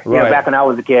 Back when I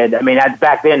was a kid. I mean,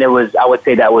 back then I would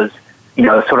say that was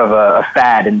sort of a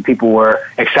fad, and people were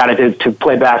excited to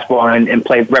play basketball and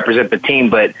represent the team.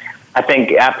 But I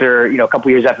think after a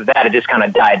couple years after that, it just kind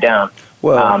of died down.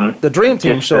 Well, the dream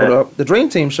team showed up. The dream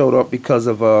team showed up because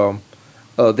of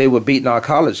they were beating our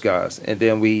college guys, and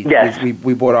then we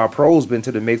brought our pros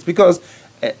into the mix because,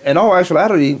 in all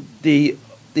actuality, the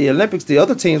Olympics, the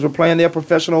other teams were playing their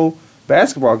professional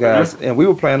basketball guys, and we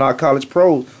were playing our college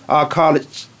pros. Our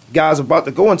college guys were about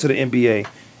to go into the NBA,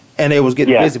 and they was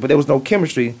getting busy, but there was no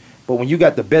chemistry. But when you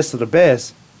got the best of the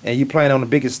best, and you playing on the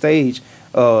biggest stage,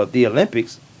 the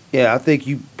Olympics, I think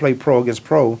you play pro against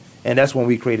pro, and that's when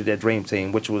we created that dream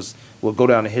team, which will go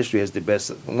down in history as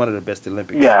one of the best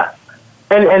Olympics. Yeah,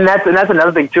 and that's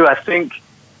another thing too. I think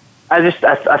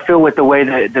I feel with the way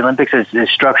the Olympics is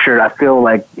structured, I feel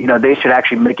like they should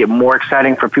actually make it more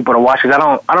exciting for people to watch. Because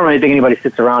I don't really think anybody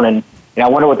sits around and I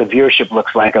wonder what the viewership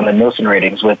looks like on the Nielsen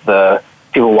ratings with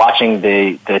people watching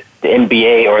the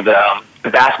NBA or the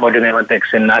basketball during the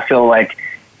Olympics. And I feel like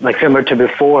similar to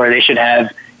before, they should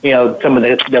have some of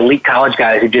the elite college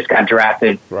guys who just got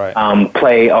drafted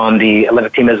play on the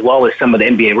Olympic team as well as some of the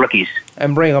NBA rookies.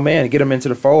 And bring them in and get them into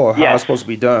the fall, how it's supposed to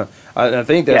be done. I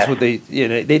think that's what they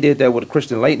did that with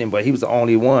Christian Laettner, but he was the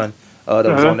only one that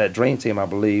was on that dream team, I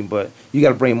believe. But you got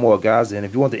to bring more guys in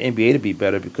if you want the NBA to be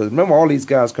better, because remember, all these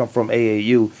guys come from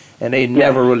AAU, and they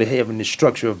never really have any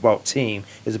structure about team.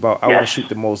 It's about I want to shoot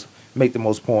the most, make the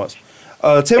most points.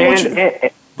 Tim,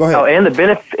 go ahead. Oh, and the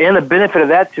benefit of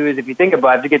that too is if you think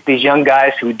about it, you get these young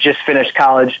guys who just finished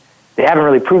college. They haven't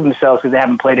really proved themselves because they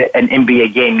haven't played an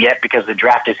NBA game yet because the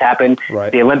draft has happened.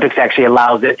 Right. The Olympics actually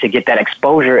allows it to get that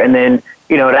exposure, and then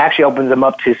it actually opens them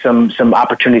up to some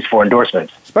opportunities for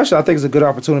endorsements. Especially, I think it's a good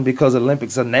opportunity because the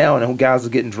Olympics are now, and guys are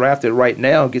getting drafted right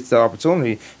now gets the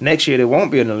opportunity. Next year, there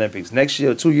won't be an Olympics. Next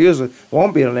year, 2 years, there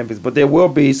won't be an Olympics, but there will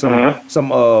be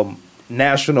some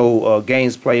national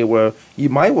games played where you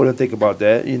might want to think about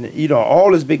that.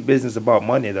 All this big business about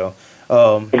money, though.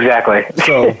 Exactly.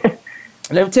 So,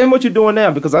 now tell me what you're doing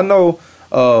now, because I know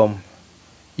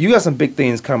you got some big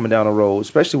things coming down the road,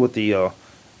 especially with the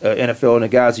NFL and the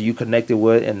guys that you connected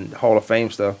with and Hall of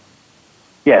Fame stuff.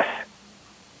 Yes.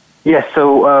 Yes.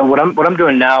 So what I'm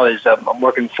doing now is I'm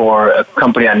working for a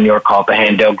company out in New York called the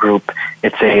Handel Group.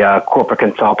 It's a corporate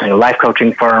consulting, life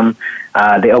coaching firm.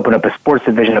 They opened up a sports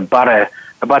division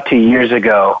about 2 years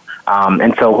ago,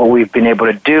 and so what we've been able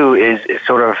to do is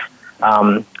sort of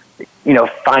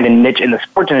find a niche in the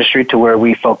sports industry to where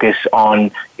we focus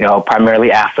on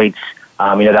primarily athletes.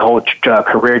 The whole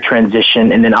career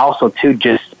transition, and then also too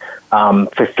just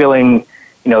fulfilling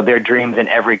their dreams in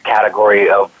every category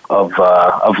of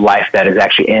life that is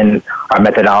actually in our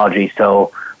methodology.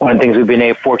 So one of the things we've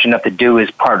been fortunate enough to do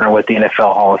is partner with the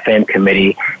NFL Hall of Fame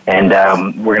committee, and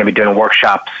we're going to be doing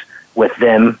workshops with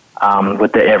them,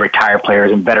 with the retired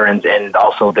players and veterans, and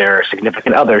also their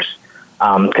significant others.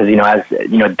 Because as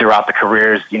throughout the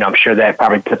careers, I'm sure that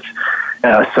probably puts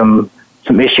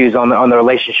some issues on the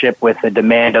relationship with the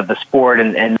demand of the sport,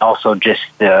 and also just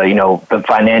the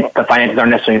finances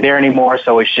aren't necessarily there anymore.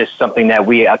 So it's just something that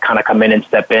we kind of come in and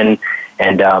step in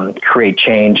and create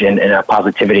change and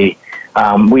positivity.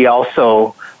 We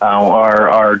also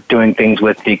are doing things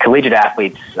with the collegiate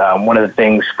athletes. One of the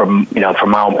things from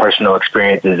my own personal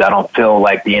experience is I don't feel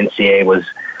like the NCAA was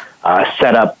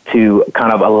set up to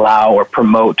kind of allow or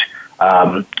promote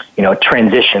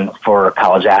transition for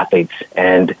college athletes,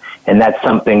 and that's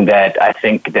something that I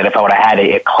think that if I would have had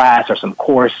a class or some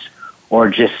course or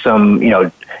just some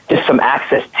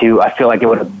access to, I feel like it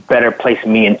would have better placed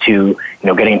me into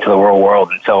getting into the real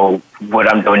world. And so what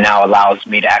I'm doing now allows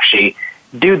me to actually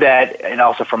do that, and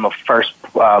also from a first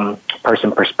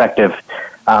person perspective.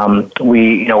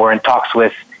 We're in talks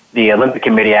with the Olympic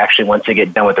Committee actually once they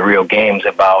get done with the Rio Games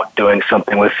about doing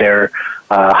something with their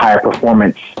higher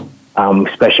performance,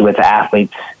 especially with the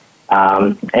athletes.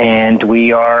 And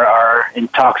we are in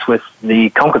talks with the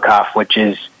CONCACAF, which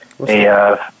is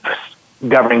a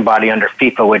governing body under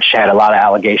FIFA, which had a lot of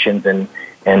allegations and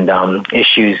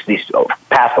issues these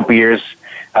past couple years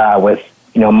with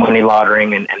money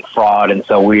laundering and fraud. And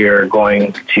so we are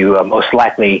going to most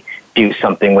likely do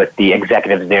something with the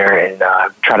executives there and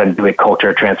try to do a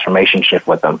culture transformation shift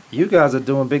with them. You guys are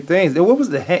doing big things. What was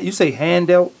you say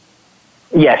Handel?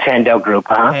 Yes, Handel Group.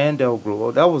 Handel Group.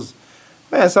 Oh, that was,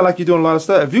 man, it sounds like you're doing a lot of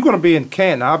stuff. If you're going to be in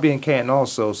Canton, I'll be in Canton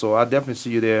also, so I'll definitely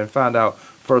see you there and find out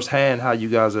firsthand how you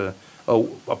guys are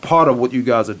a part of what you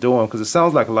guys are doing, because it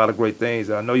sounds like a lot of great things.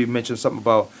 I know you mentioned something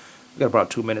about, we got about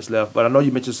 2 minutes left, but I know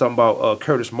you mentioned something about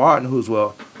Curtis Martin, who's a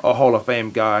Hall of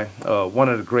Fame guy, one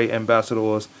of the great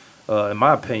ambassadors, in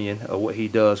my opinion, of what he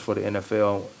does for the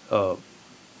NFL,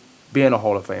 being a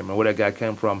Hall of Famer, where that guy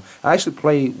came from. I actually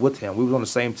played with him. We was on the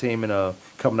same team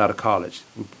coming out of college.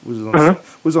 We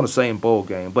was on the same bowl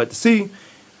game. But to see,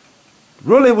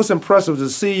 really it was impressive to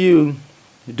see you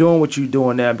doing what you're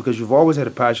doing now, because you've always had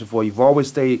a passion for it. You've always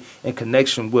stayed in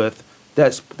connection with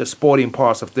the sporting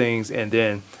parts of things. And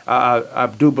then I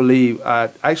do believe, I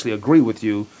actually agree with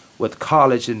you, with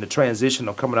college and the transition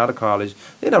of coming out of college,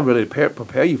 they don't really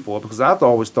prepare you for it, because I've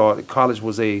always thought that college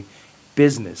was a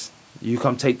business. You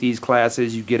come take these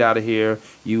classes, you get out of here,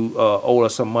 you owe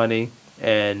us some money,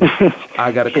 and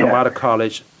I got to come out of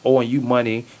college owing you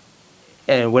money,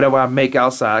 and whatever I make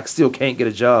outside, I still can't get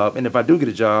a job. And if I do get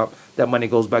a job, that money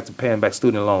goes back to paying back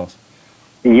student loans.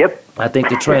 Yep. I think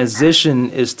the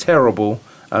transition is terrible.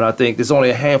 And I think there's only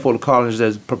a handful of colleges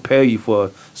that prepare you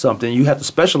for something. You have to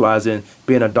specialize in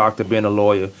being a doctor, being a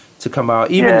lawyer, to come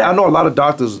out. I know a lot of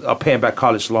doctors are paying back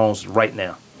college loans right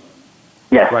now.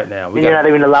 Yes. Right now. You're not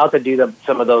even allowed to do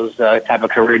some of those type of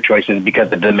career choices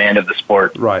because of the demand of the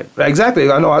sport. Right.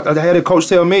 Exactly. I know. I had a coach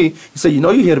tell me, he said,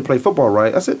 you're here to play football,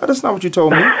 right? I said, that's not what you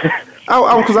told me.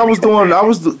 Because I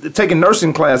was taking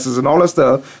nursing classes and all that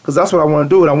stuff, because that's what I want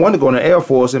to do. And I wanted to go in the Air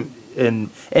Force and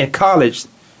college,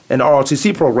 in the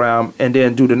ROTC program, and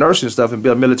then do the nursing stuff and be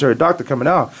a military doctor coming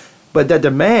out. But that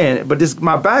demand,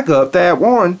 my backup, Thad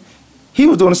Warren, he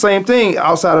was doing the same thing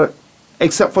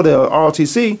except for the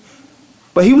ROTC,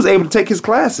 but he was able to take his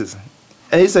classes.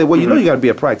 And he said, well, you got to be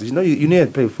at practice. You need to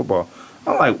play football.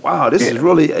 I'm like, wow, this is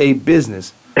really a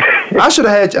business. I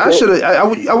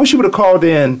wish you would have called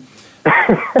in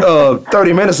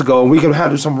 30 minutes ago and we could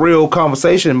have some real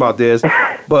conversation about this.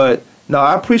 But no,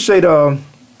 I appreciate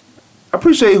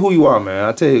who you are, man.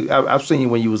 I tell you, I've seen you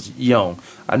when you was young.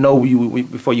 I know you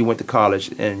before you went to college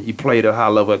and you played at a high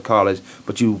level at college,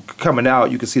 but you coming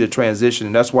out, you can see the transition,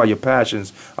 and that's why your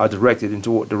passions are directed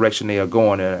into what direction they are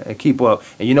going and keep up.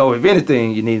 And if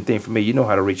anything, you need anything from me, you know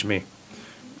how to reach me.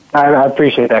 I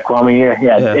appreciate that, Kwamie.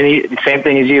 Yeah. Same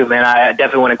thing as you, man. I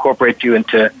definitely want to incorporate you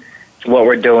into what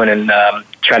we're doing and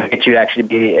try to get you to actually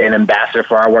be an ambassador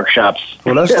for our workshops.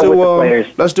 Well,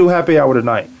 let's do happy hour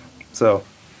tonight. So.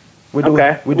 We do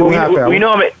happy hour. You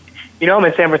know I'm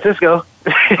in San Francisco.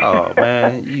 Oh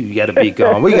man, you got to be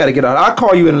gone. We got to get out. I'll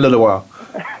call you in a little while.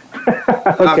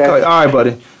 Okay. All right,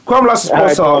 buddy. Kwamie Lassiter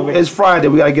Sports Talk. Kwamie. It's Friday.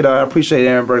 We got to get out. I appreciate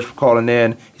Aaron Burks for calling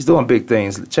in. He's doing big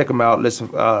things. Check him out. Listen,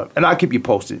 and I'll keep you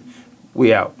posted.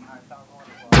 We out.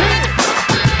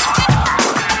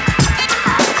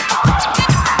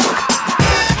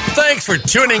 Thanks for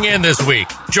tuning in this week.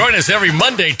 Join us every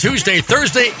Monday, Tuesday,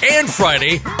 Thursday, and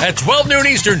Friday at 12 noon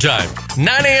Eastern Time,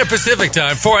 9 a.m. Pacific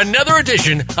Time for another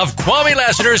edition of Kwamie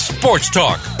Lassiter's Sports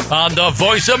Talk on the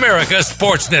Voice America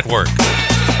Sports Network.